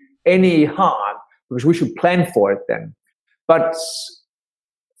be any harm, because we should plan for it then. But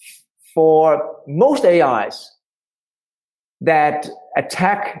for most AIs that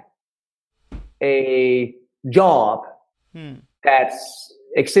attack a job that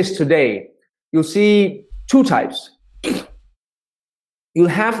exists today, you'll see two types. You'll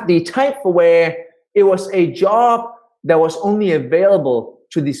have the type for where it was a job that was only available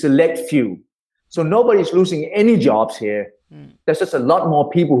to the select few. So nobody's losing any jobs here. There's just a lot more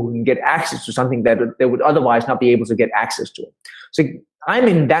people who can get access to something that they would otherwise not be able to get access to. So I'm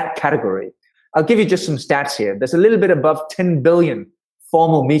in that category. I'll give you just some stats here. There's a little bit above 10 billion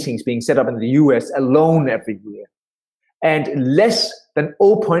formal meetings being set up in the US alone every year. And less than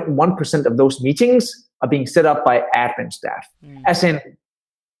 0.1% of those meetings are being set up by admin staff. As in,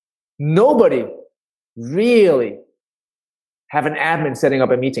 nobody really have an admin setting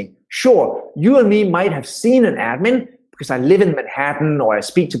up a meeting. Sure, you and me might have seen an admin because I live in Manhattan, or I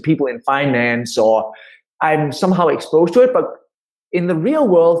speak to people in finance, or I'm somehow exposed to it, but in the real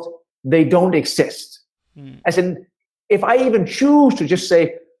world, they don't exist. As in, if I even choose to just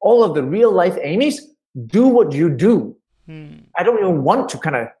say, all of the real life Amy's, do what you do. I don't even want to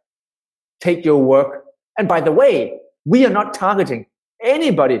kind of take your work. And by the way, we are not targeting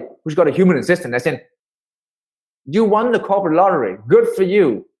anybody who's got a human assistant. As in, you won the corporate lottery. Good for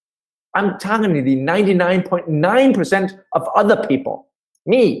you. I'm targeting the 99.9% of other people,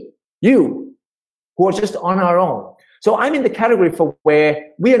 me, you, who are just on our own. So I'm in the category for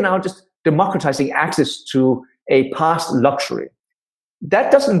where we are now just democratizing access to a past luxury.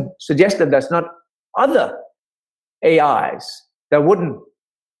 That doesn't suggest that there's not other AIs that wouldn't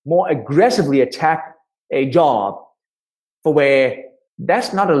more aggressively attack a job for where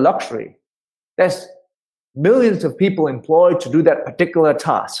that's not a luxury. There's millions of people employed to do that particular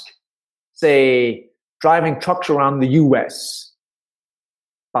task. Say, driving trucks around the US.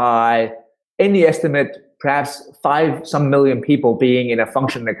 By any estimate, perhaps 5 some million people being in a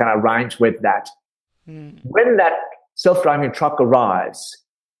function that kind of rhymes with that. When that self-driving truck arrives,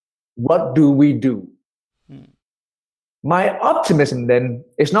 what do we do? My optimism then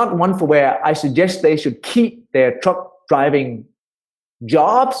is not one for where I suggest they should keep their truck driving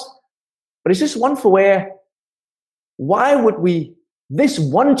jobs, but it's just one for where, why would we this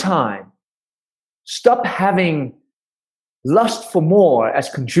one time stop having lust for more as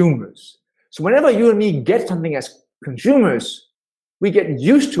consumers? So whenever you and me get something as consumers, we get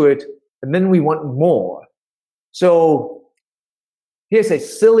used to it and then we want more. So here's a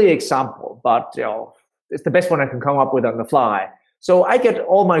silly example, but it's the best one I can come up with on the fly. So I get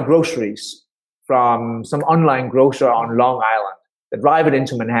all my groceries from some online grocer on Long Island that drive it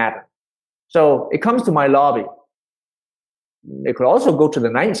into Manhattan. So it comes to my lobby. It could also go to the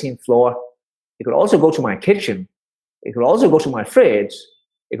 19th floor. It could also go to my kitchen. It could also go to my fridge.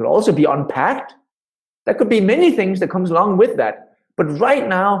 It could also be unpacked. There could be many things that comes along with that. But right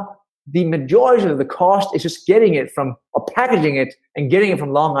now, the majority of the cost is just getting it from, or packaging it and getting it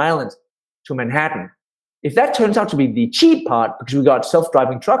from Long Island to Manhattan. If that turns out to be the cheap part, because we got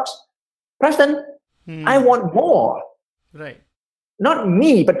self-driving trucks, perhaps then I want more. Right. Not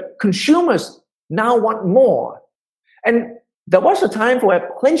me, but consumers now want more. And there was a time for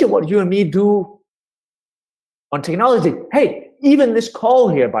where plenty of what you and me do on technology. Hey, even this call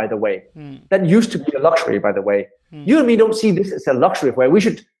here, by the way, that used to be a luxury, by the way. You and me don't see this as a luxury where we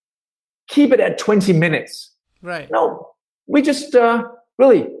should keep it at 20 minutes. Right. No, we just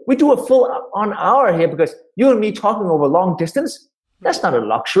we do a full on hour here because you and me talking over long distance, that's not a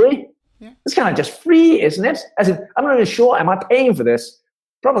luxury. Yeah. It's kind of just free, isn't it? As in, I'm not even sure, am I paying for this?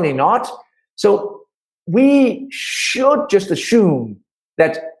 Probably not. So we should just assume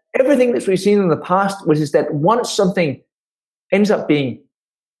that everything that we've seen in the past, which is that once something ends up being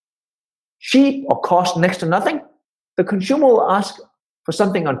cheap or cost next to nothing, the consumer will ask for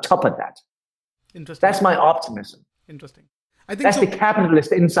something on top of that. Interesting. That's my optimism. Interesting. I think that's the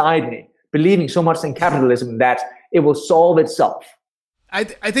capitalist inside me, believing so much in capitalism that it will solve itself. I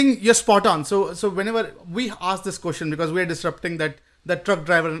think you're spot on. So whenever we ask this question, because we're disrupting that truck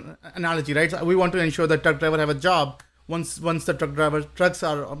driver analogy, right? So we want to ensure that truck driver have a job once the trucks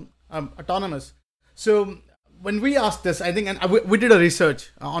are autonomous. So when we ask this, I think, and we did a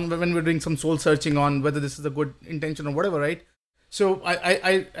research on when we're doing some soul searching on whether this is a good intention or whatever, right? So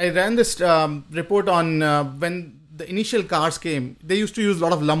I ran this report on when the initial cars came, they used to use a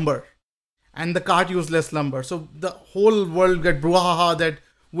lot of lumber, and the cart used less lumber. So the whole world got brouhaha that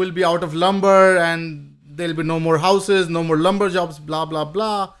we'll be out of lumber and there'll be no more houses, no more lumber jobs, blah, blah,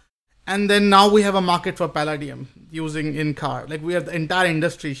 blah. And then now we have a market for palladium using in car. Like we have the entire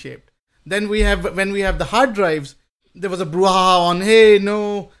industry shaped. Then when we have the hard drives, there was a brouhaha on, hey,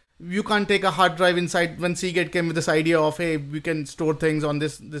 no, you can't take a hard drive inside. When Seagate came with this idea of, hey, we can store things on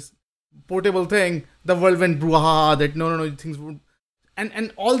this portable thing, the world went brouhaha that no, things would.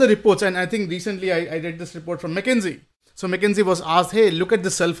 And all the reports, and I think recently I read this report from McKinsey. So McKinsey was asked, hey, look at the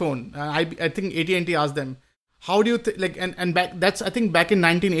cell phone. I think AT&T asked them, how do you I think back in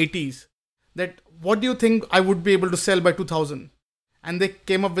 1980s, that what do you think I would be able to sell by 2000? And they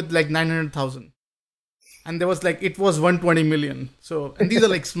came up with like 900,000. And there was it was 120 million. So, and these are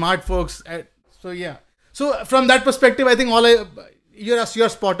like smart folks. So yeah. So from that perspective, I think you're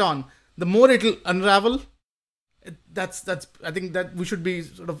spot on. The more it'll unravel, that's I think that we should be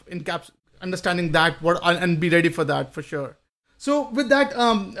sort of understanding that and be ready for that for sure. So with that,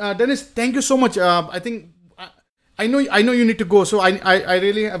 Dennis, thank you so much. I think I know you need to go, so I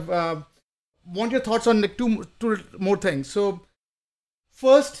really have want your thoughts on two more things. So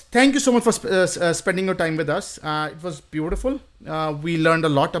first, thank you so much for spending your time with us. It was beautiful. We learned a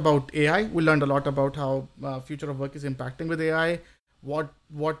lot about AI. We learned a lot about how future of work is impacting with AI. What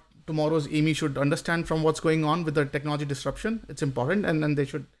tomorrow's Amy should understand from what's going on with the technology disruption. It's important, and they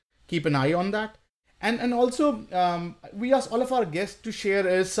should keep an eye on that. And also, we ask all of our guests to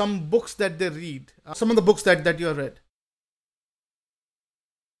share some books that they read. Some of the books that you have read.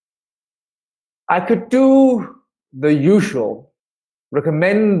 I could do the usual.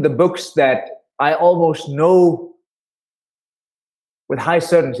 Recommend the books that I almost know with high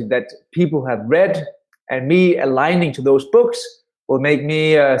certainty that people have read, and me aligning to those books will make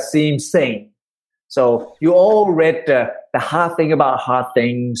me seem sane. So you all read The Hard Thing About Hard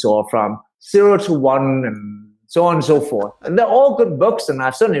Things, or From Zero to One, and so on and so forth. And they're all good books, and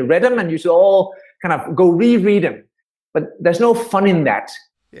I've certainly read them, and you should all kind of go reread them. But there's no fun in that.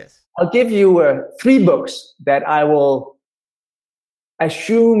 Yes. I'll give you 3 books that I will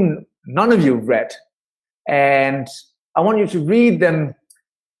assume none of you have read. And I want you to read them,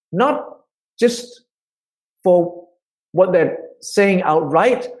 not just for what they're saying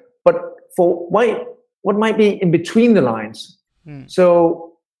outright, but for what might be in between the lines.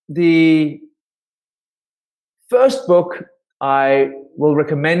 So the first book I will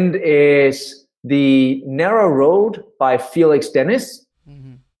recommend is The Narrow Road by Felix Dennis.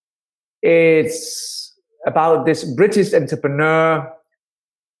 Mm-hmm. It's about this British entrepreneur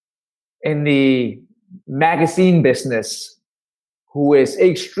in the magazine business who is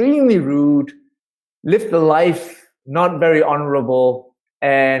extremely rude, lived a life not very honorable,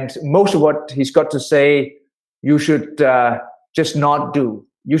 and most of what he's got to say, you should just not do.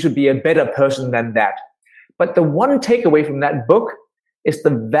 You should be a better person than that. But the one takeaway from that book is the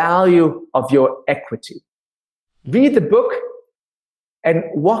value of your equity. Read the book and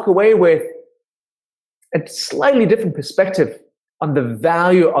walk away with a slightly different perspective on the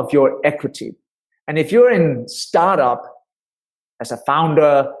value of your equity. And if you're in startup as a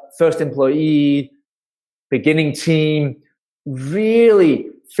founder, first employee, beginning team, really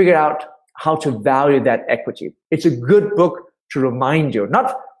figure out how to value that equity. It's a good book to remind you,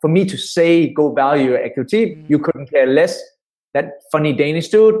 not for me to say, go value your equity. You couldn't care less. That funny Danish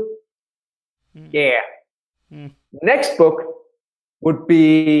dude. Yeah. Next book would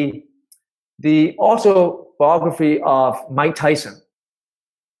be the autobiography of Mike Tyson.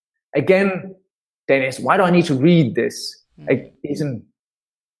 Again, Dennis, why do I need to read this? He's a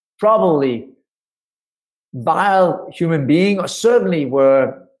probably vile human being, or certainly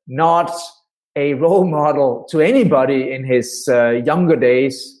were not a role model to anybody in his younger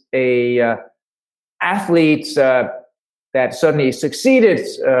days, a athlete that certainly succeeded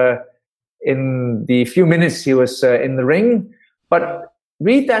in the few minutes he was in the ring. But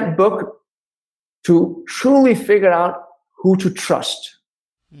read that book to truly figure out who to trust.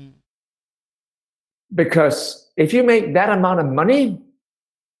 Because if you make that amount of money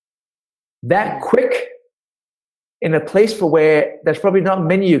that quick in a place for where there's probably not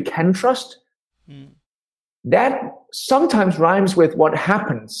many you can trust, That sometimes rhymes with what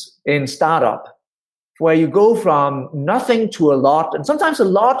happens in startup, where you go from nothing to a lot. And sometimes a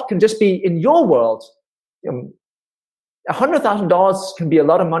lot can just be in your world. $100,000 can be a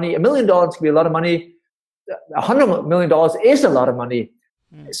lot of money. $1 million can be a lot of money. $100 million is a lot of money.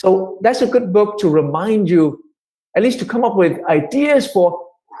 So that's a good book to remind you, at least to come up with ideas for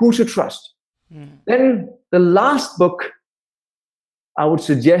who to trust. Then the last book I would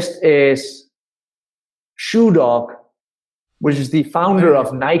suggest is Shoe Dog, which is the founder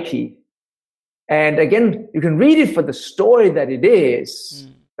of Nike. And again, you can read it for the story that it is,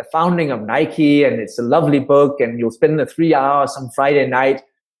 the founding of Nike, and it's a lovely book, and you'll spend the 3 hours some Friday night.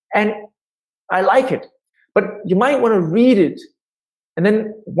 And I like it. But you might want to read it, and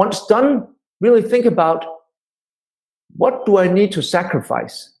then once done, really think about, what do I need to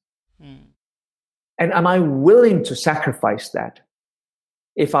sacrifice? And am I willing to sacrifice that?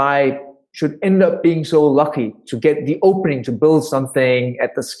 If I should end up being so lucky to get the opening to build something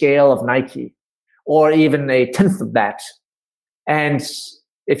at the scale of Nike, or even a tenth of that. And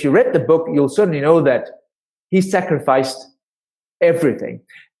if you read the book, you'll certainly know that he sacrificed everything.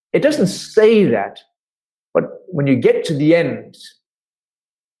 It doesn't say that, but when you get to the end,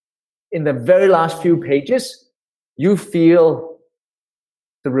 in the very last few pages, you feel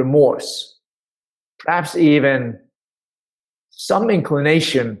the remorse, perhaps even some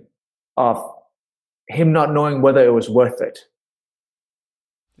inclination of him not knowing whether it was worth it.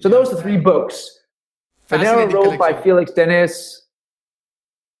 So those are 3 books. Finero Road by Felix Dennis,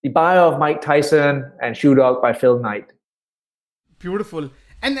 The Bio of Mike Tyson, and Shoe Dog by Phil Knight. Beautiful.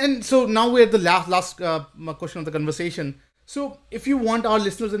 And so now we're at the last question of the conversation. So if you want our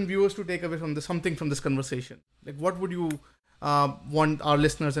listeners and viewers to take away from something from this conversation, like what would you want our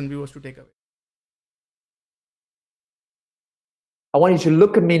listeners and viewers to take away? I want you to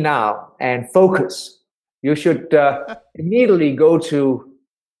look at me now and focus. You should immediately go to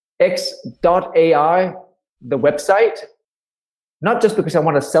x.ai, the website, not just because I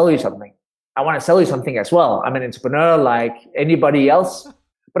want to sell you something. I want to sell you something as well. I'm an entrepreneur like anybody else,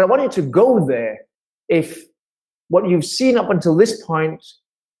 but I want you to go there if what you've seen up until this point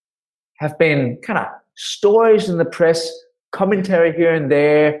have been kind of stories in the press, commentary here and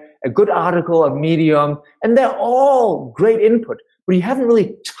there, a good article, a Medium, and they're all great input. But you haven't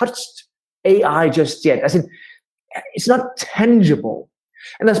really touched AI just yet. As in, it's not tangible.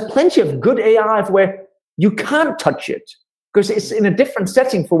 And there's plenty of good AI where you can't touch it because it's in a different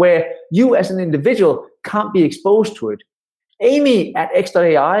setting for where you as an individual can't be exposed to it. Amy at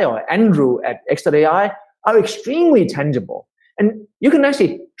X.ai or Andrew at X.ai are extremely tangible. And you can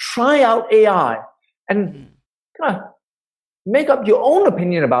actually try out AI and kind of make up your own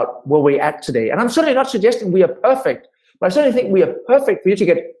opinion about where we're at today. And I'm certainly not suggesting we are perfect, but I certainly think we are perfect for you to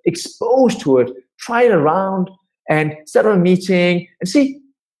get exposed to it, try it around, and set up a meeting and see,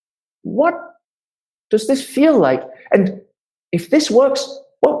 what does this feel like? And if this works,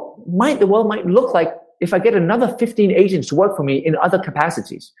 what might the world might look like if I get another 15 agents to work for me in other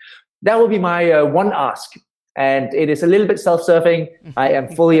capacities? That will be my one ask. And it is a little bit self-serving. I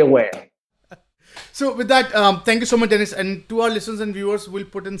am fully aware. So with that, thank you so much, Dennis. And to our listeners and viewers, we'll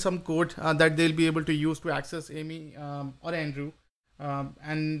put in some code that they'll be able to use to access Amy or Andrew.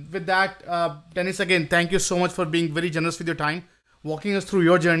 And with that, Dennis, again, thank you so much for being very generous with your time, walking us through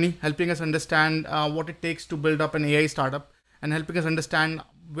your journey, helping us understand what it takes to build up an AI startup, and helping us understand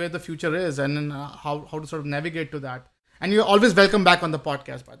where the future is and how to sort of navigate to that. And you're always welcome back on the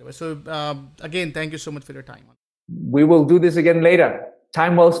podcast, by the way. So again, thank you so much for your time. We will do this again later.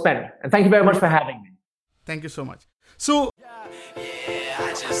 Time well spent. And thank you very much for having me. Thank you so much. So I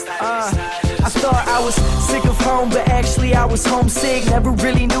thought I was sick of home, but actually I was homesick. Never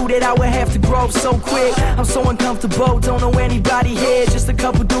really knew that I would have to grow up so quick. I'm so uncomfortable, don't know anybody here. Just a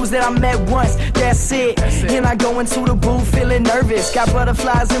couple dudes that I met once, that's it. And I go into the booth feeling nervous. Got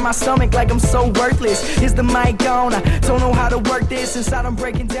butterflies in my stomach like I'm so worthless. Is the mic on? I don't know how to work this. Inside I'm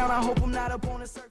breaking down, I hope I'm not up on the surface.